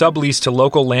 convicts were subleased to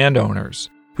local landowners,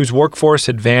 whose workforce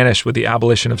had vanished with the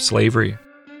abolition of slavery.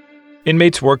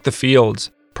 Inmates worked the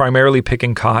fields, primarily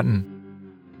picking cotton.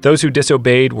 Those who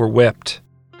disobeyed were whipped.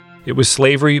 It was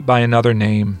slavery by another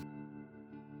name.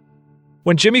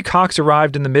 When Jimmy Cox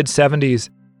arrived in the mid-'70s,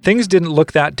 things didn't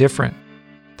look that different.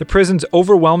 The prison's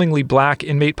overwhelmingly black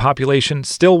inmate population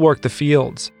still worked the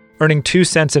fields, earning 2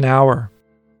 cents an hour.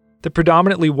 The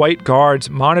predominantly white guards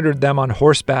monitored them on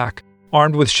horseback,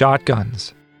 armed with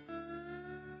shotguns.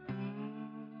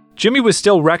 Jimmy was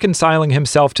still reconciling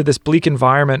himself to this bleak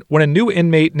environment when a new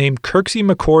inmate named Kirksey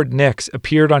McCord Nix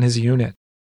appeared on his unit.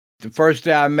 The first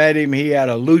day I met him, he had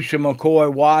a Lucia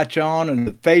McCoy watch on, and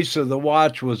the face of the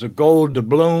watch was a gold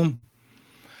doubloon.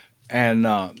 And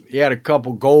he had a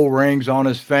couple gold rings on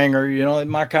his finger. You know,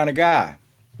 my kind of guy.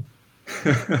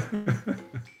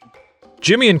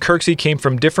 Jimmy and Kirksey came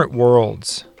from different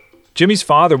worlds. Jimmy's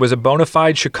father was a bona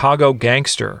fide Chicago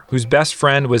gangster whose best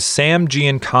friend was Sam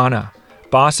Giancana,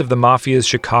 boss of the Mafia's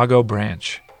Chicago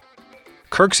branch.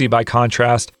 Kirksey, by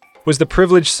contrast, was the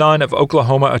privileged son of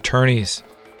Oklahoma attorneys.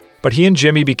 But he and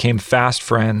Jimmy became fast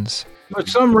friends. For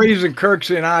some reason,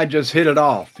 Kirksey and I just hit it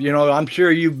off. You know, I'm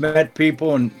sure you've met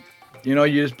people and, you know,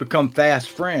 you just become fast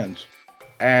friends.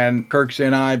 And Kirksey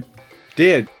and I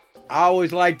did. I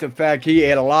always liked the fact he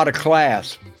had a lot of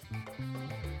class.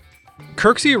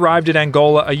 Kirksey arrived in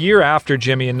Angola a year after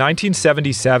Jimmy in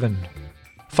 1977.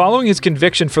 Following his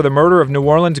conviction for the murder of New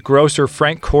Orleans grocer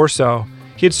Frank Corso,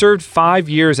 he had served 5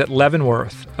 years at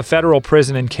Leavenworth, a federal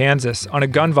prison in Kansas, on a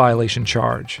gun violation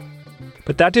charge.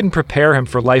 But that didn't prepare him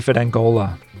for life at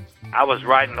Angola. I was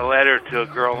writing a letter to a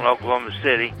girl in Oklahoma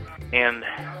City, and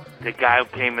the guy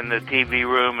came in the TV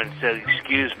room and said,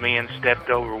 "Excuse me," and stepped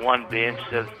over one bench,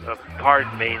 said,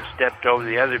 "Pardon me," and stepped over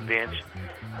the other bench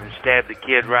and stabbed the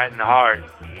kid right in the heart.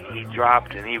 He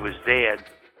dropped and he was dead.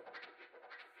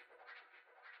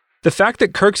 The fact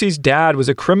that Kirksey's dad was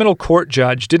a criminal court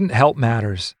judge didn't help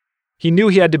matters. He knew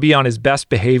he had to be on his best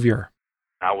behavior.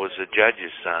 I was a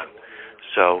judge's son,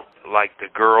 so like the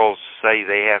girls say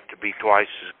they have to be twice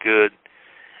as good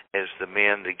as the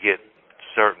men to get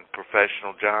certain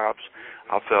professional jobs,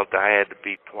 I felt I had to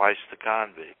be twice the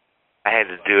convict. I had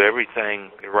to do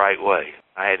everything the right way.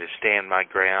 I had to stand my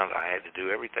ground. I had to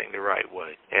do everything the right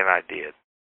way, and I did.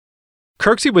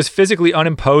 Kirksey was physically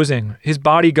unimposing, his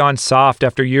body gone soft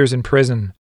after years in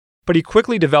prison, but he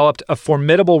quickly developed a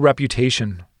formidable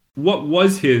reputation. What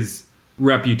was his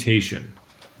reputation?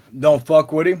 Don't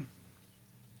fuck with him.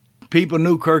 People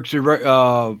knew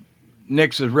Kirksey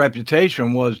Nix's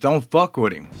reputation was don't fuck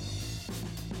with him.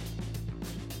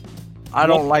 I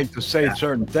don't like to say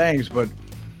certain things, but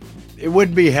it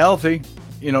wouldn't be healthy,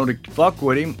 you know, to fuck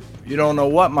with him. You don't know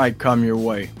what might come your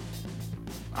way.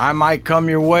 I might come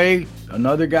your way.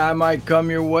 Another guy might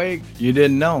come your way. You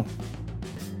didn't know.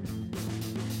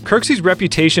 Kirksey's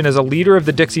reputation as a leader of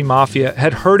the Dixie Mafia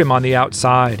had hurt him on the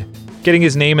outside, getting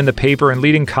his name in the paper and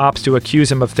leading cops to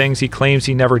accuse him of things he claims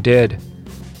he never did.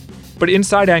 But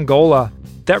inside Angola,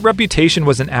 that reputation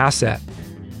was an asset.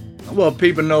 Well,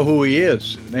 people know who he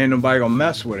is. Ain't nobody gonna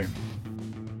mess with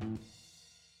him.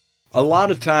 A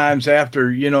lot of times after,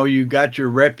 you know, you got your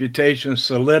reputation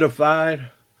solidified,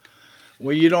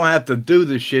 well, you don't have to do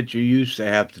the shit you used to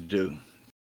have to do.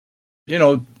 You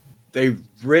know, they've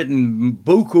written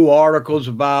buku articles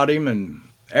about him and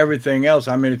everything else.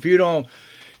 I mean, if you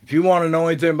want to know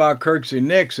anything about Kirksey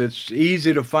Nix, it's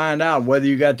easy to find out whether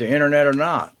you got the internet or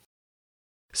not.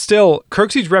 Still,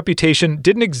 Kirksey's reputation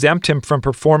didn't exempt him from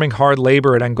performing hard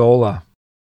labor at Angola.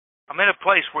 I'm in a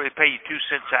place where they pay you 2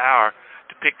 cents an hour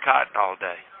to pick cotton all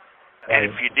day. And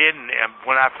if you didn't,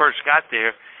 when I first got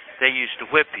there, they used to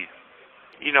whip you.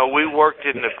 You know, we worked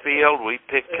in the field, we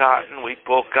picked cotton, we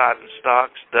pulled cotton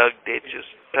stalks, dug ditches,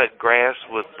 cut grass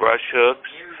with brush hooks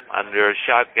under a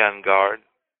shotgun guard.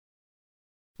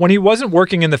 When he wasn't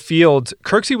working in the fields,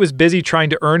 Kirksey was busy trying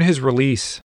to earn his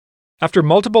release. After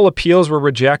multiple appeals were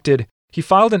rejected, he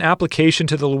filed an application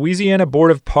to the Louisiana Board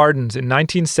of Pardons in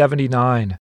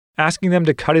 1979, asking them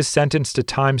to cut his sentence to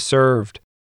time served.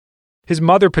 His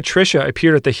mother, Patricia,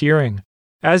 appeared at the hearing,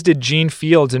 as did Gene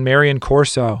Fields and Marion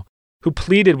Corso, who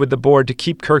pleaded with the board to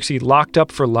keep Kirksey locked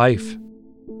up for life.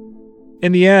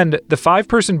 In the end, the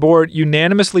 5-person board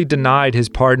unanimously denied his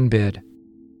pardon bid.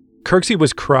 Kirksey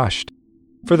was crushed.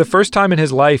 For the first time in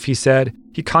his life, he said,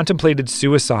 he contemplated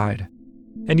suicide.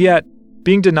 And yet,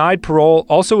 being denied parole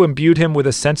also imbued him with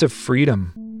a sense of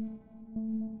freedom.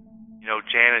 You know,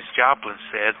 Janis Joplin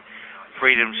said,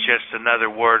 freedom's just another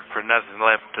word for nothing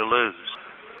left to lose.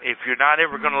 If you're not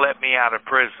ever going to let me out of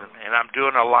prison and I'm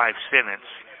doing a life sentence,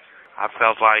 I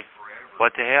felt like,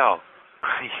 what the hell?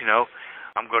 You know,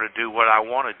 I'm going to do what I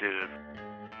want to do.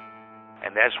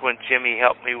 And that's when Jimmy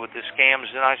helped me with the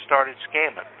scams and I started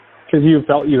scamming. Because you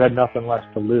felt you had nothing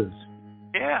left to lose.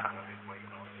 Yeah.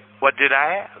 What did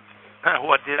I have?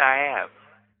 What did I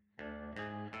have?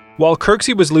 While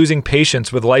Kirksey was losing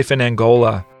patience with life in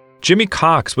Angola, Jimmy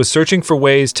Cox was searching for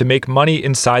ways to make money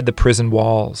inside the prison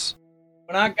walls.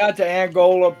 When I got to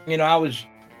Angola, you know, I was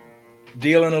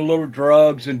dealing a little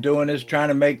drugs and doing this, trying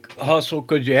to make hustle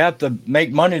because you have to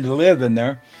make money to live in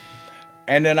there.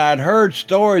 And then I'd heard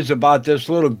stories about this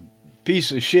little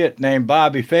piece of shit named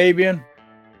Bobby Fabian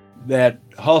that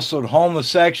hustled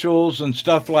homosexuals and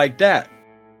stuff like that.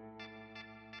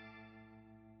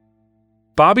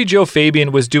 Bobby Joe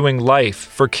Fabian was doing life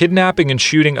for kidnapping and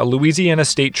shooting a Louisiana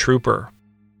state trooper.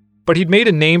 But he'd made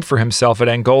a name for himself at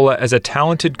Angola as a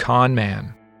talented con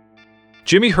man.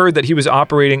 Jimmy heard that he was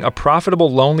operating a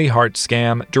profitable Lonely Heart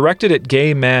scam directed at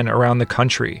gay men around the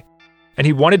country, and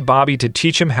he wanted Bobby to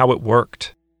teach him how it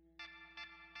worked.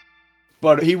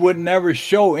 But he would never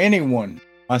show anyone.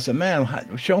 I said,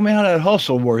 man, show me how that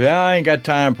hustle works. Yeah, I ain't got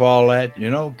time for all that,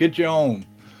 get your own.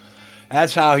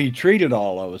 That's how he treated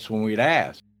all of us when we'd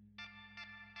ask.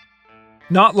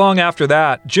 Not long after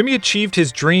that, Jimmy achieved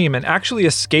his dream and actually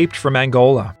escaped from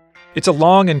Angola. It's a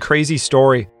long and crazy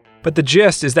story, but the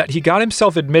gist is that he got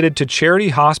himself admitted to Charity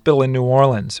Hospital in New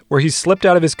Orleans, where he slipped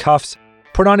out of his cuffs,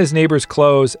 put on his neighbor's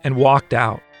clothes, and walked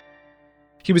out.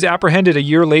 He was apprehended a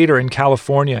year later in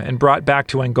California and brought back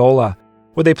to Angola,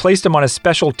 where they placed him on a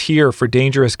special tier for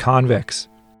dangerous convicts.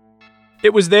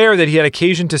 It was there that he had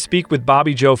occasion to speak with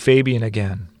Bobby Joe Fabian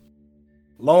again.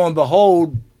 Lo and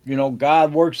behold,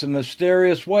 God works in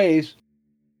mysterious ways.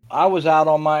 I was out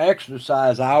on my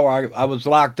exercise hour. I was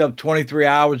locked up 23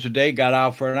 hours a day, got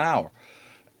out for an hour.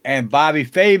 And Bobby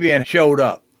Fabian showed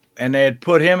up, and they had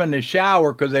put him in the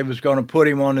shower because they was going to put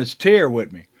him on this tier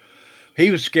with me.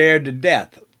 He was scared to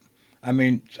death. I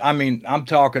mean, I'm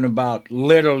talking about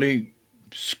literally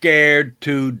scared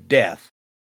to death.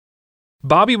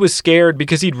 Bobby was scared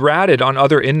because he'd ratted on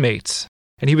other inmates,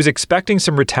 and he was expecting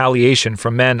some retaliation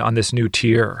from men on this new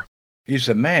tier. He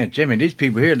said, man, Jimmy, these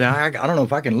people here, I don't know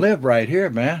if I can live right here,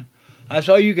 man. I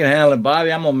saw you can handle it,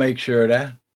 Bobby. I'm going to make sure of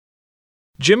that.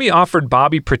 Jimmy offered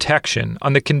Bobby protection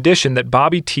on the condition that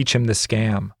Bobby teach him the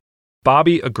scam.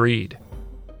 Bobby agreed.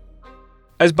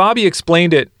 As Bobby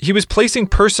explained it, he was placing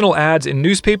personal ads in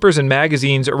newspapers and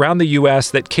magazines around the U.S.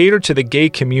 that catered to the gay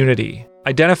community,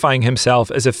 identifying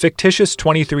himself as a fictitious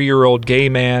 23-year-old gay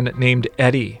man named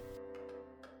Eddie.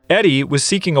 Eddie was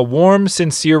seeking a warm,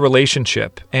 sincere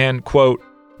relationship and, quote,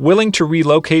 willing to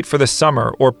relocate for the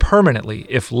summer or permanently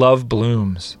if love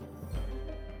blooms.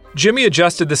 Jimmy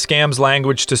adjusted the scam's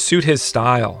language to suit his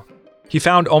style. He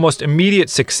found almost immediate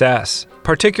success,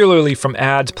 particularly from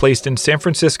ads placed in San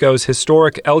Francisco's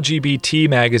historic LGBT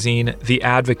magazine, The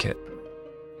Advocate.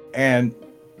 And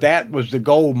that was the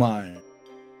gold mine.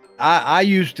 I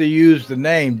used to use the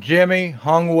name Jimmy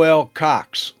Hungwell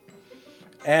Cox.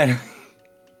 And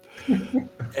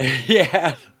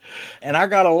yeah, and I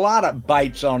got a lot of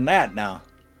bites on that now.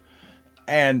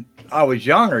 And I was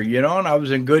younger, and I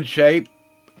was in good shape.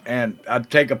 And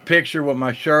I'd take a picture with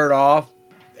my shirt off,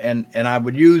 and I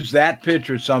would use that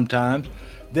picture sometimes.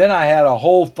 Then I had a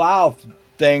whole file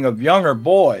thing of younger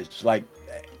boys, like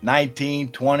 19,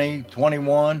 20,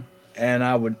 21, and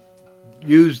I would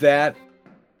use that.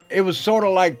 It was sort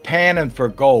of like panning for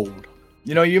gold.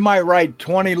 You might write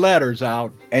 20 letters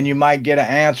out, and you might get an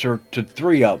answer to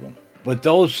 3 of them. But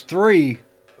those 3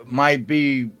 might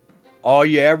be all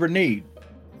you ever need.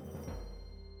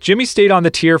 Jimmy stayed on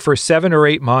the tier for 7 or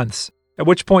 8 months, at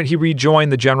which point he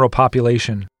rejoined the general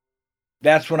population.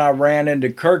 That's when I ran into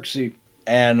Kirksey,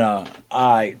 and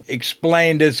I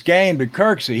explained this game to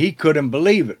Kirksey. He couldn't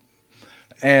believe it.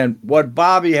 And what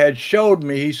Bobby had showed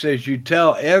me, he says, you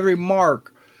tell every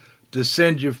mark to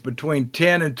send you between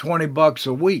 $10 and $20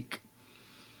 a week.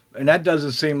 And that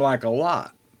doesn't seem like a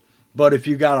lot. But if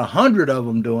you got 100 of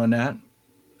them doing that,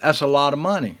 that's a lot of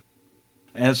money.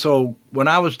 And so when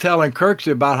I was telling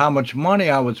Kirksey about how much money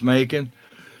I was making,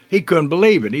 he couldn't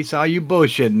believe it. He said, you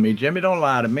bullshitting me, Jimmy. Don't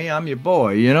lie to me. I'm your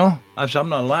boy, I said, I'm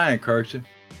not lying, Kirksey.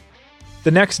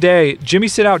 The next day, Jimmy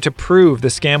set out to prove the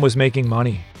scam was making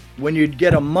money. When you'd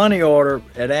get a money order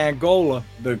at Angola,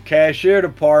 the cashier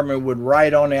department would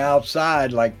write on the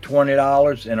outside like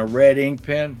 $20 in a red ink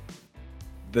pen.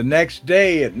 The next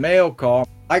day at mail call,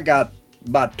 I got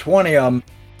about 20 of them.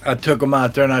 I took them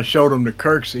out there and I showed them to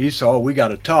Kirksey. He said, we got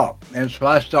to talk. And so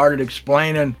I started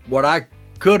explaining what I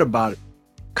could about it.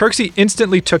 Kirksey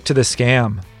instantly took to the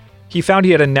scam. He found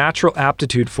he had a natural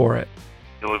aptitude for it.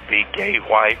 It would be gay,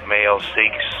 white, male,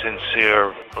 seek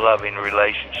sincere, loving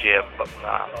relationship.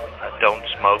 Don't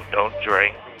smoke, don't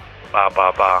drink, blah,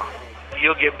 blah, blah.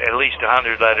 You'll get at least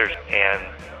 100 letters, and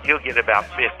you'll get about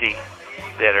 50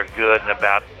 that are good, and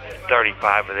about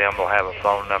 35 of them will have a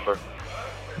phone number.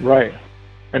 Right.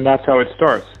 And that's how it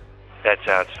starts. That's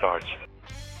how it starts.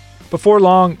 Before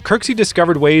long, Kirksey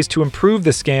discovered ways to improve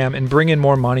the scam and bring in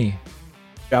more money.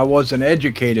 I wasn't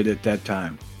educated at that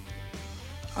time.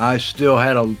 I still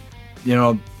had a,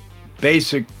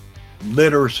 basic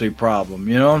literacy problem,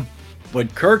 But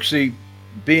Kirksey,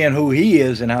 being who he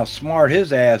is and how smart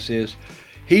his ass is,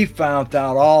 he found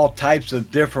out all types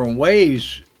of different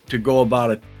ways to go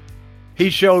about it. He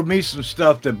showed me some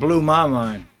stuff that blew my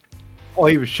mind. Oh,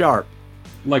 he was sharp.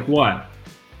 Like what?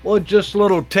 Well, just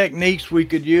little techniques we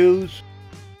could use.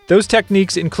 Those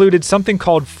techniques included something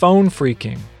called phone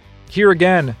phreaking. Here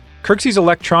again, Kirksey's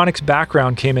electronics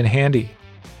background came in handy.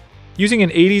 Using an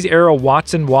 80s-era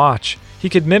Watson watch, he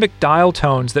could mimic dial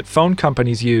tones that phone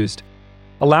companies used,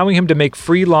 allowing him to make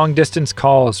free long-distance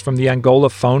calls from the Angola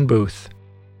phone booth.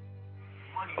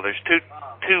 Well, there's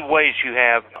two ways you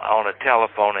have on a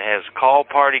telephone. It has call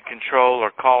party control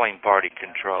or calling party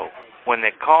control. When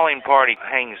the calling party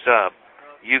hangs up,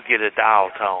 you get a dial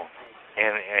tone.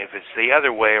 And if it's the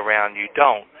other way around, you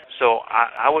don't. So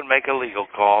I would make a legal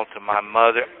call to my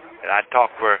mother, and I'd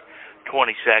talk for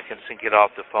 20 seconds and get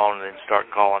off the phone and then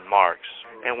start calling Marks.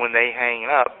 And when they hang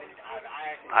up,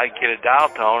 I'd get a dial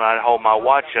tone. I'd hold my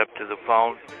watch up to the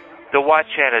phone. The watch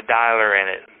had a dialer in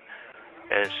it.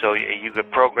 And so you could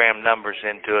program numbers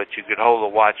into it. You could hold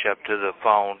the watch up to the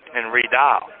phone and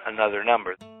redial another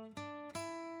number.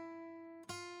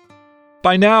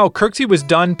 By now, Kirksey was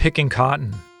done picking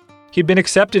cotton. He'd been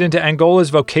accepted into Angola's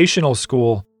vocational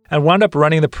school and wound up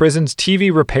running the prison's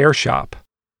TV repair shop.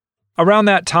 Around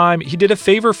that time, he did a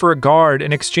favor for a guard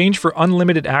in exchange for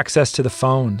unlimited access to the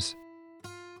phones.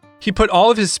 He put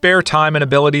all of his spare time and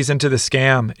abilities into the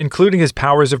scam, including his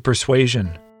powers of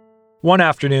persuasion. One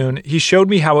afternoon, he showed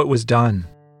me how it was done.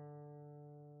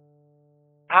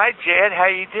 Hi, Jed. How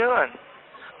you doing?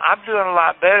 I'm doing a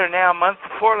lot better now. A month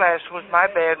before last was my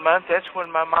bad month. That's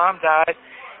when my mom died,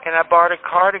 and I borrowed a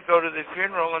car to go to the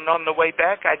funeral, and on the way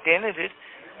back, I dented it.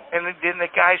 And then the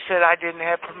guy said I didn't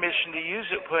have permission to use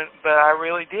it, but I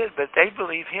really did. But they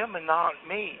believe him and not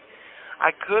me.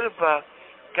 I could have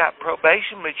got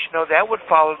probation, but, that would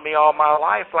follow me all my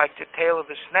life like the tail of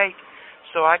a snake.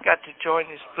 So I got to join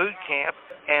this boot camp,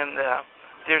 and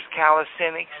there's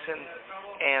calisthenics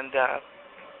and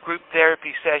group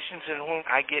therapy sessions, and when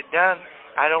I get done,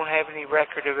 I don't have any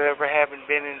record of ever having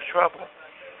been in trouble.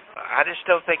 I just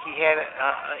don't think he had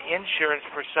insurance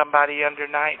for somebody under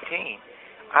 19.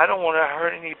 I don't want to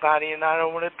hurt anybody, and I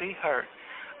don't want to be hurt.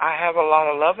 I have a lot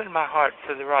of love in my heart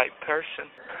for the right person.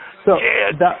 So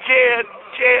Jed,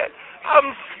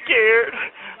 I'm scared.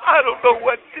 I don't know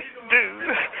what to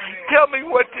do. Tell me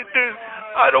what to do.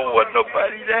 I don't want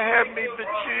nobody to have me but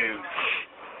you.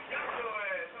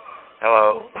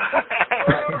 Hello?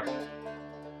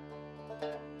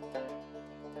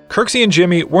 Kirksey and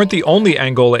Jimmy weren't the only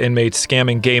Angola inmates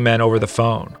scamming gay men over the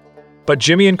phone. But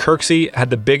Jimmy and Kirksey had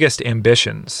the biggest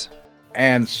ambitions.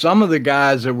 And some of the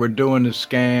guys that were doing the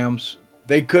scams,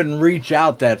 they couldn't reach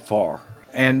out that far.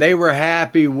 And they were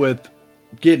happy with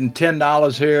getting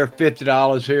 $10 here,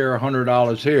 $50 here,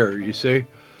 $100 here, you see?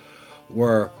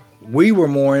 Where we were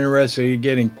more interested in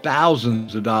getting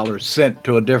thousands of dollars sent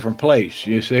to a different place,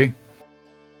 you see?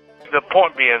 The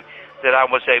point being that I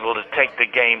was able to take the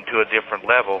game to a different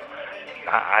level.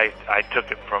 I took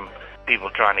it from people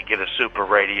trying to get a super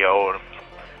radio and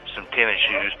some tennis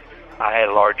shoes. I had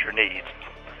larger needs.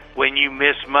 When you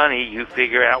miss money, you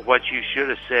figure out what you should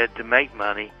have said to make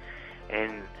money,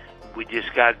 and we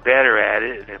just got better at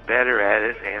it and better at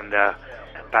it, and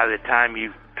by the time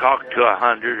you talk to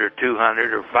 100 or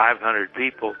 200 or 500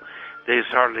 people, there's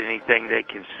hardly anything they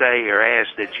can say or ask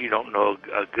that you don't know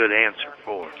a good answer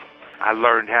for. I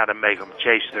learned how to make them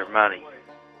chase their money.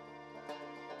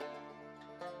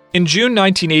 In June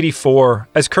 1984,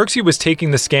 as Kirksey was taking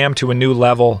the scam to a new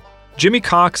level, Jimmy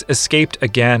Cox escaped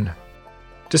again.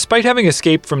 Despite having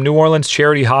escaped from New Orleans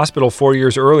Charity Hospital 4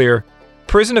 years earlier,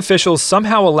 prison officials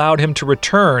somehow allowed him to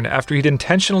return after he'd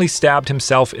intentionally stabbed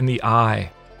himself in the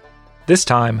eye. This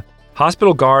time,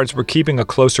 hospital guards were keeping a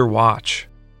closer watch.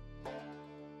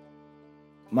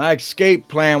 My escape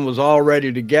plan was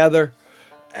already together,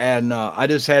 and I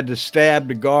just had to stab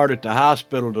the guard at the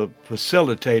hospital to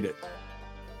facilitate it.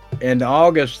 In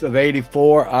August of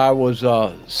 '84, I was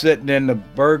sitting in the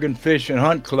Bergen Fish and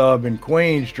Hunt Club in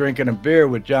Queens drinking a beer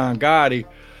with John Gotti.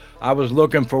 I was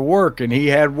looking for work, and he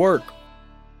had work.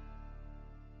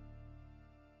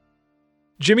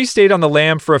 Jimmy stayed on the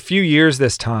lam for a few years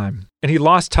this time, and he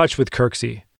lost touch with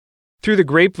Kirksey. Through the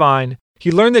grapevine,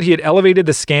 he learned that he had elevated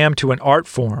the scam to an art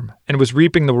form and was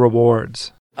reaping the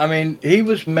rewards. I mean, he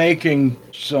was making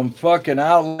some fucking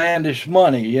outlandish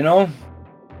money, you know?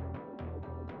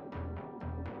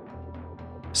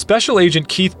 Special Agent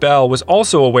Keith Bell was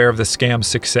also aware of the scam's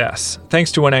success,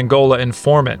 thanks to an Angola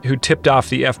informant who tipped off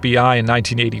the FBI in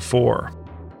 1984.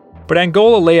 But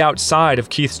Angola lay outside of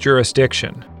Keith's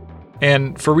jurisdiction,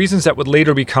 and for reasons that would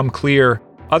later become clear,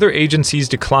 other agencies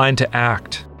declined to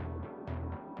act.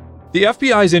 The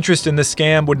FBI's interest in the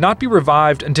scam would not be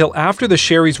revived until after the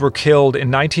Sherrys were killed in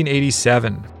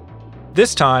 1987.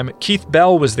 This time, Keith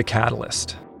Bell was the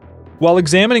catalyst. While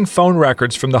examining phone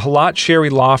records from the Halat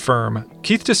Sherry law firm,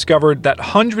 Keith discovered that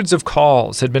hundreds of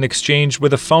calls had been exchanged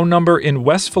with a phone number in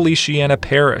West Feliciana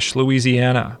Parish,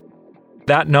 Louisiana.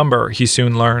 That number, he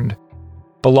soon learned,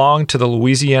 belonged to the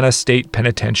Louisiana State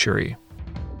Penitentiary.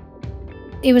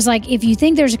 It was like, if you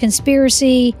think there's a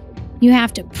conspiracy, you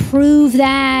have to prove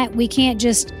that. We can't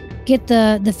just get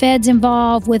the feds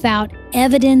involved without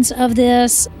evidence of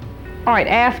this. All right,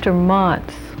 after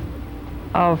months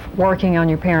of working on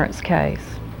your parents' case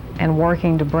and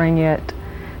working to bring it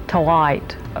to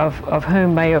light of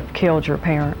whom may have killed your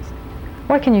parents,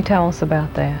 what can you tell us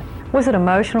about that? Was it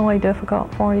emotionally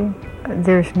difficult for you?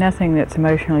 There's nothing that's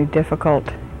emotionally difficult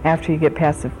after you get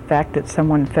past the fact that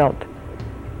someone felt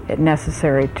it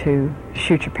necessary to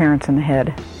shoot your parents in the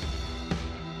head.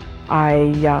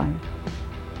 I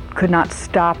could not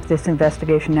stop this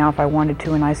investigation now if I wanted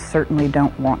to, and I certainly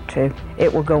don't want to.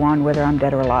 It will go on whether I'm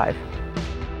dead or alive.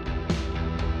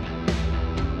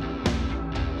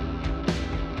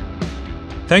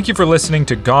 Thank you for listening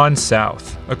to Gone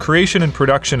South, a creation and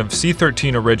production of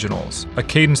C13 Originals, a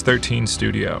Cadence 13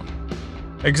 studio.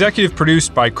 Executive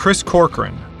produced by Chris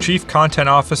Corcoran, Chief Content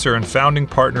Officer and founding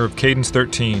partner of Cadence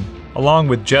 13, along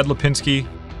with Jed Lipinski,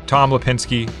 Tom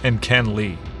Lipinski, and Ken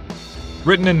Lee.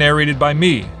 Written and narrated by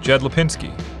me, Jed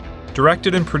Lipinski.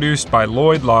 Directed and produced by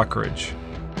Lloyd Lockridge.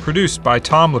 Produced by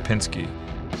Tom Lipinski.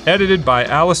 Edited by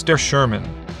Alistair Sherman.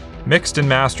 Mixed and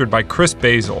mastered by Chris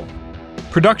Basil.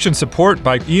 Production support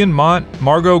by Ian Mont,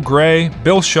 Margot Gray,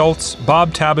 Bill Schultz,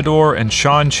 Bob Tabador, and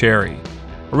Sean Cherry.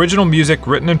 Original music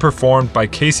written and performed by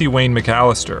Casey Wayne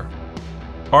McAllister.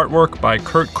 Artwork by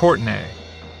Kurt Courtenay.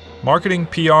 Marketing,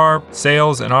 PR,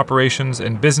 sales, and operations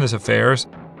and business affairs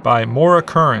by Maura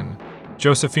Curran,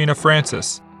 Josephina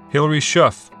Francis, Hilary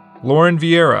Schuff, Lauren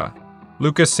Vieira,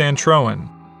 Lucas Santroen,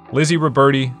 Lizzie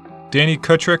Roberti, Danny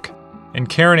Kutrick, and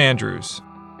Karen Andrews.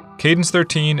 Cadence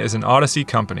 13 is an Odyssey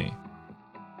company.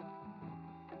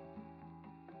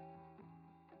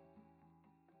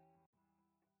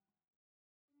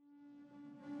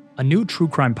 A new true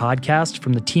crime podcast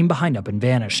from the team behind Up and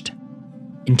Vanished.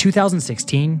 In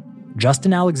 2016,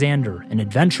 Justin Alexander, an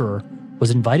adventurer,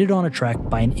 was invited on a trek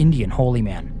by an Indian holy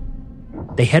man.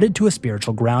 They headed to a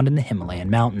spiritual ground in the Himalayan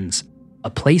mountains,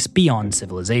 a place beyond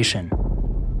civilization.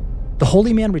 The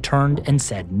holy man returned and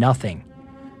said nothing,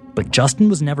 but Justin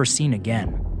was never seen again.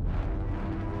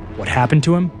 What happened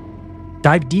to him?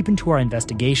 Dive deep into our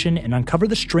investigation and uncover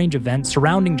the strange events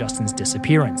surrounding Justin's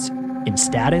disappearance, in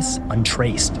status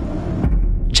untraced.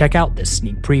 Check out this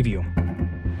sneak preview.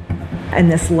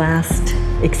 And this last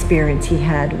experience he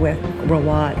had with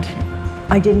Rawat,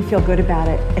 I didn't feel good about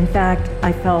it. In fact,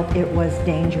 I felt it was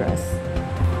dangerous.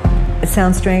 It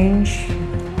sounds strange,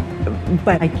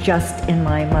 but I just, in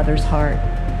my mother's heart,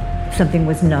 something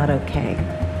was not okay.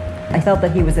 I felt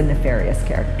that he was a nefarious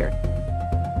character.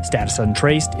 Status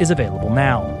Untraced is available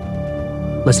now.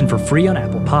 Listen for free on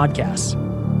Apple Podcasts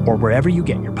or wherever you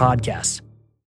get your podcasts.